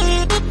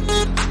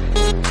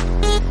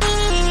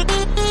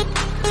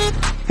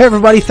 Hey,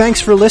 everybody.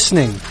 Thanks for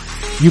listening.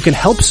 You can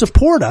help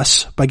support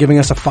us by giving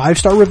us a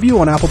 5-star review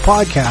on Apple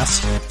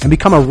Podcasts and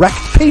become a Wrecked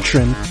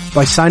patron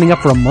by signing up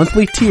for a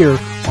monthly tier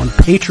on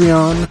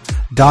patreon.com.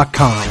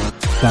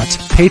 That's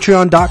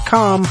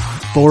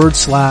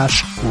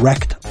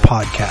patreon.com/Wrecked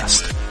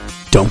Podcast.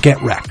 Don't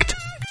get wrecked.